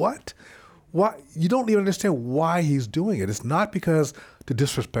 what? Why? You don't even understand why he's doing it. It's not because to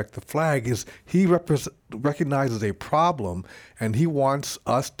disrespect the flag. He recognizes a problem, and he wants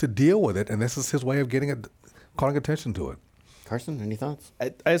us to deal with it, and this is his way of calling attention to it. Carson, any thoughts?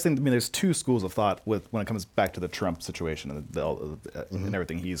 I just think, there's two schools of thought when it comes back to the Trump situation and and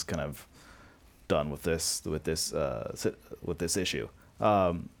everything he's kind of done with this issue.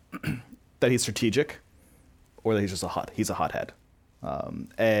 That he's strategic, or that he's a hothead.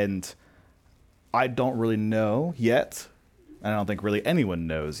 And I don't really know yet, and I don't think really anyone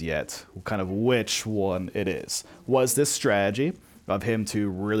knows yet, kind of which one it is. Was this strategy of him to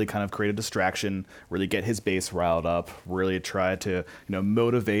really kind of create a distraction, really get his base riled up, really try to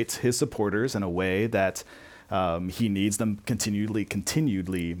motivate his supporters in a way that he needs them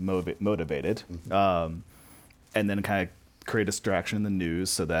continually motivated, and then kind of create a distraction in the news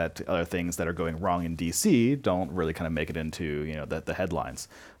so that other things that are going wrong in D.C. don't really kind of make it into the headlines?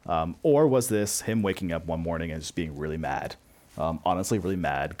 Or was this him waking up one morning and just being really mad, honestly really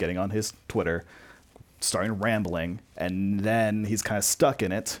mad, getting on his Twitter, starting rambling, and then he's kind of stuck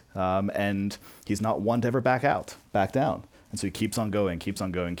in it, and he's not one to ever back down. And so he keeps on going,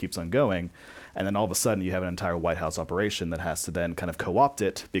 and then all of a sudden you have an entire White House operation that has to then kind of co-opt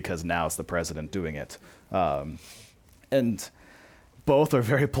it because now it's the president doing it. And both are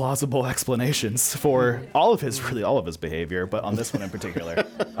very plausible explanations for all of his behavior, but on this one in particular.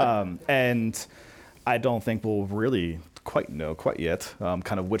 And I don't think we'll really quite know quite yet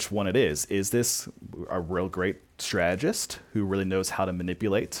kind of which one it is. Is this a real great strategist who really knows how to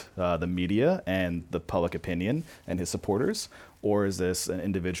manipulate the media and the public opinion and his supporters? Or is this an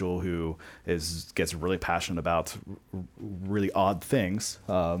individual who gets really passionate about really odd things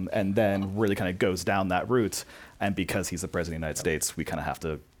and then really kind of goes down that route? And because he's the president of the United States, we kind of have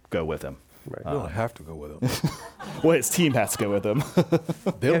to go with him. Right. You don't have to go with him. Well, his team has to go with him.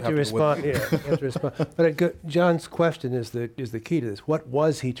 You have to respond. Yeah, you have to respond. But John's question is the key to this. What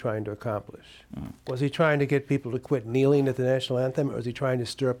was he trying to accomplish? Was he trying to get people to quit kneeling at the national anthem, or was he trying to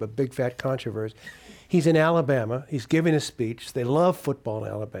stir up a big fat controversy? He's in Alabama. He's giving a speech. They love football in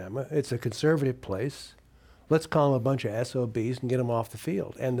Alabama. It's a conservative place. Let's call him a bunch of SOBs and get them off the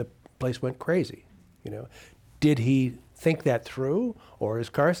field. And the place went crazy. Did he think that through, or as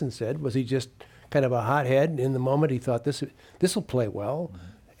Carson said, was he just kind of a hothead in the moment? He thought this will play well,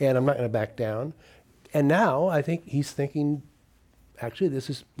 and I'm not going to back down. And now I think he's thinking, actually, this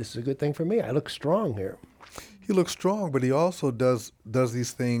is a good thing for me. I look strong here. He looks strong, but he also does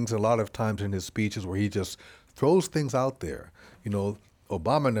these things a lot of times in his speeches where he just throws things out there.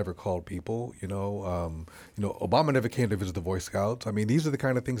 Obama never called people. Obama never came to visit the Boy Scouts. I mean, these are the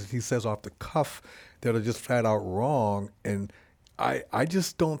kind of things that he says off the cuff that are just flat out wrong. And I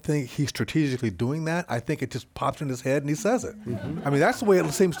just don't think he's strategically doing that. I think it just pops in his head and he says it. I mean, that's the way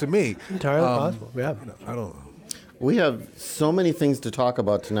it seems to me. Entirely possible. Yeah. I don't know. We have so many things to talk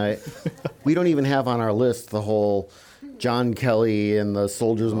about tonight. We don't even have on our list the whole John Kelly and the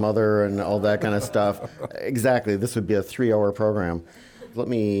soldier's mother and all that kind of stuff. Exactly. This would be a 3-hour program. Let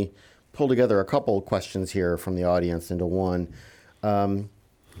me pull together a couple questions here from the audience into one.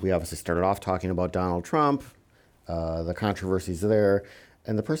 We obviously started off talking about Donald Trump, the controversies there.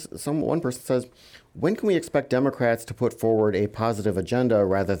 And one person says, when can we expect Democrats to put forward a positive agenda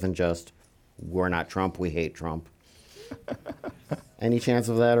rather than just, we're not Trump, we hate Trump? Any chance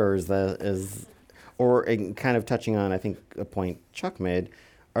of that, or kind of touching on, I think, a point Chuck made,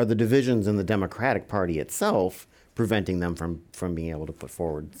 are the divisions in the Democratic Party itself preventing them from being able to put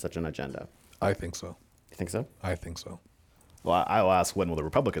forward such an agenda? I think so. You think so? I think so. Well, I'll ask, when will the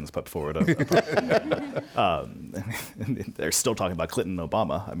Republicans put forward they're still talking about Clinton and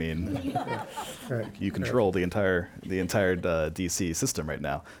Obama. I mean, you control the entire D.C. system right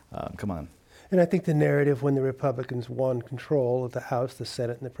now. Come on. And I think the narrative when the Republicans won control of the House, the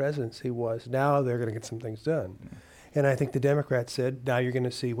Senate, and the presidency was, now they're going to get some things done. And I think the Democrats said, now you're going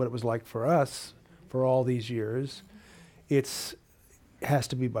to see what it was like for us for all these years. It has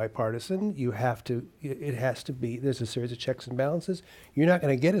to be bipartisan. It has to be, there's a series of checks and balances. You're not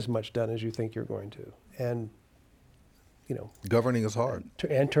going to get as much done as you think you're going to. And, governing is hard.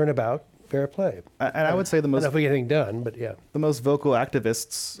 And turnabout, fair play. And I would say the most... I don't know if we get anything done, but yeah. The most vocal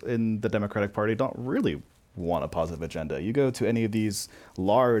activists in the Democratic Party don't really want a positive agenda. You go to any of these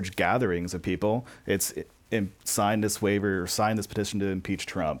large gatherings of people, it's sign this waiver, or sign this petition to impeach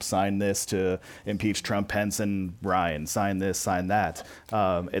Trump, sign this to impeach Trump, Pence, and Ryan, sign this, sign that.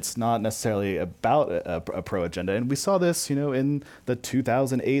 It's not necessarily about a pro-agenda. And we saw this, in the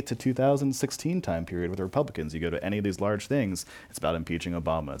 2008 to 2016 time period with the Republicans. You go to any of these large things, it's about impeaching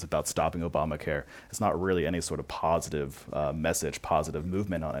Obama. It's about stopping Obamacare. It's not really any sort of positive message, positive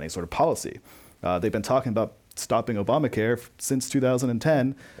movement on any sort of policy. They've been talking about stopping Obamacare since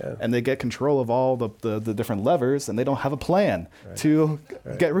 2010, and they get control of all the different levers, and they don't have a plan to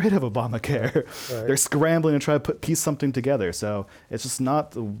get rid of Obamacare. They're scrambling to try to piece something together. So it's just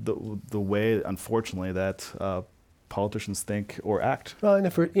not the way, unfortunately, that politicians think or act. Well, and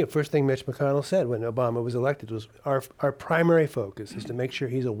the first thing Mitch McConnell said when Obama was elected was, our primary focus is to make sure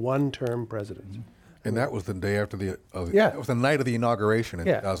he's a one-term president. And that was the day after it was the night of the inauguration in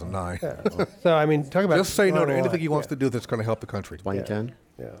 2009. Yeah. So, I mean, talk about... Just say no to anything he wants to do that's going to help the country. 2010?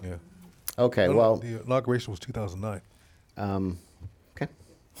 Yeah. Okay, the inauguration was 2009. Okay.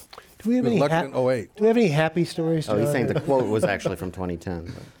 Do we have any elected in 2008. Do we have any happy stories? Oh, he's saying the quote was actually from 2010.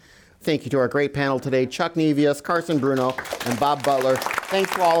 But. Thank you to our great panel today, Chuck Nevius, Carson Bruno, and Bob Butler.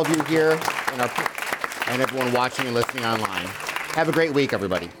 Thanks to all of you here and everyone watching and listening online. Have a great week,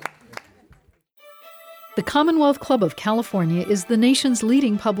 everybody. The Commonwealth Club of California is the nation's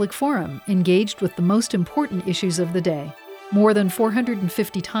leading public forum, engaged with the most important issues of the day. More than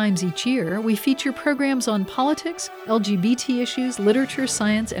 450 times each year, we feature programs on politics, LGBT issues, literature,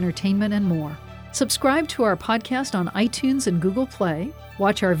 science, entertainment, and more. Subscribe to our podcast on iTunes and Google Play,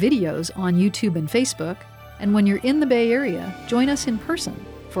 watch our videos on YouTube and Facebook, and when you're in the Bay Area, join us in person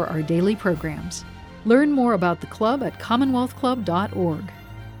for our daily programs. Learn more about the club at commonwealthclub.org.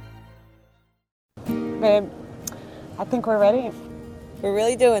 Babe, I think we're ready. We're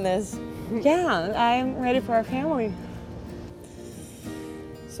really doing this. Yeah, I'm ready for our family.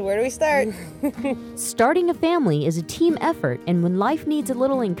 So where do we start? Starting a family is a team effort, and when life needs a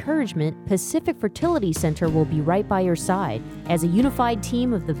little encouragement, Pacific Fertility Center will be right by your side. As a unified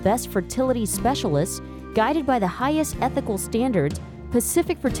team of the best fertility specialists, guided by the highest ethical standards,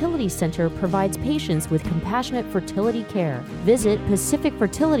 Pacific Fertility Center provides patients with compassionate fertility care. Visit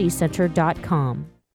pacificfertilitycenter.com.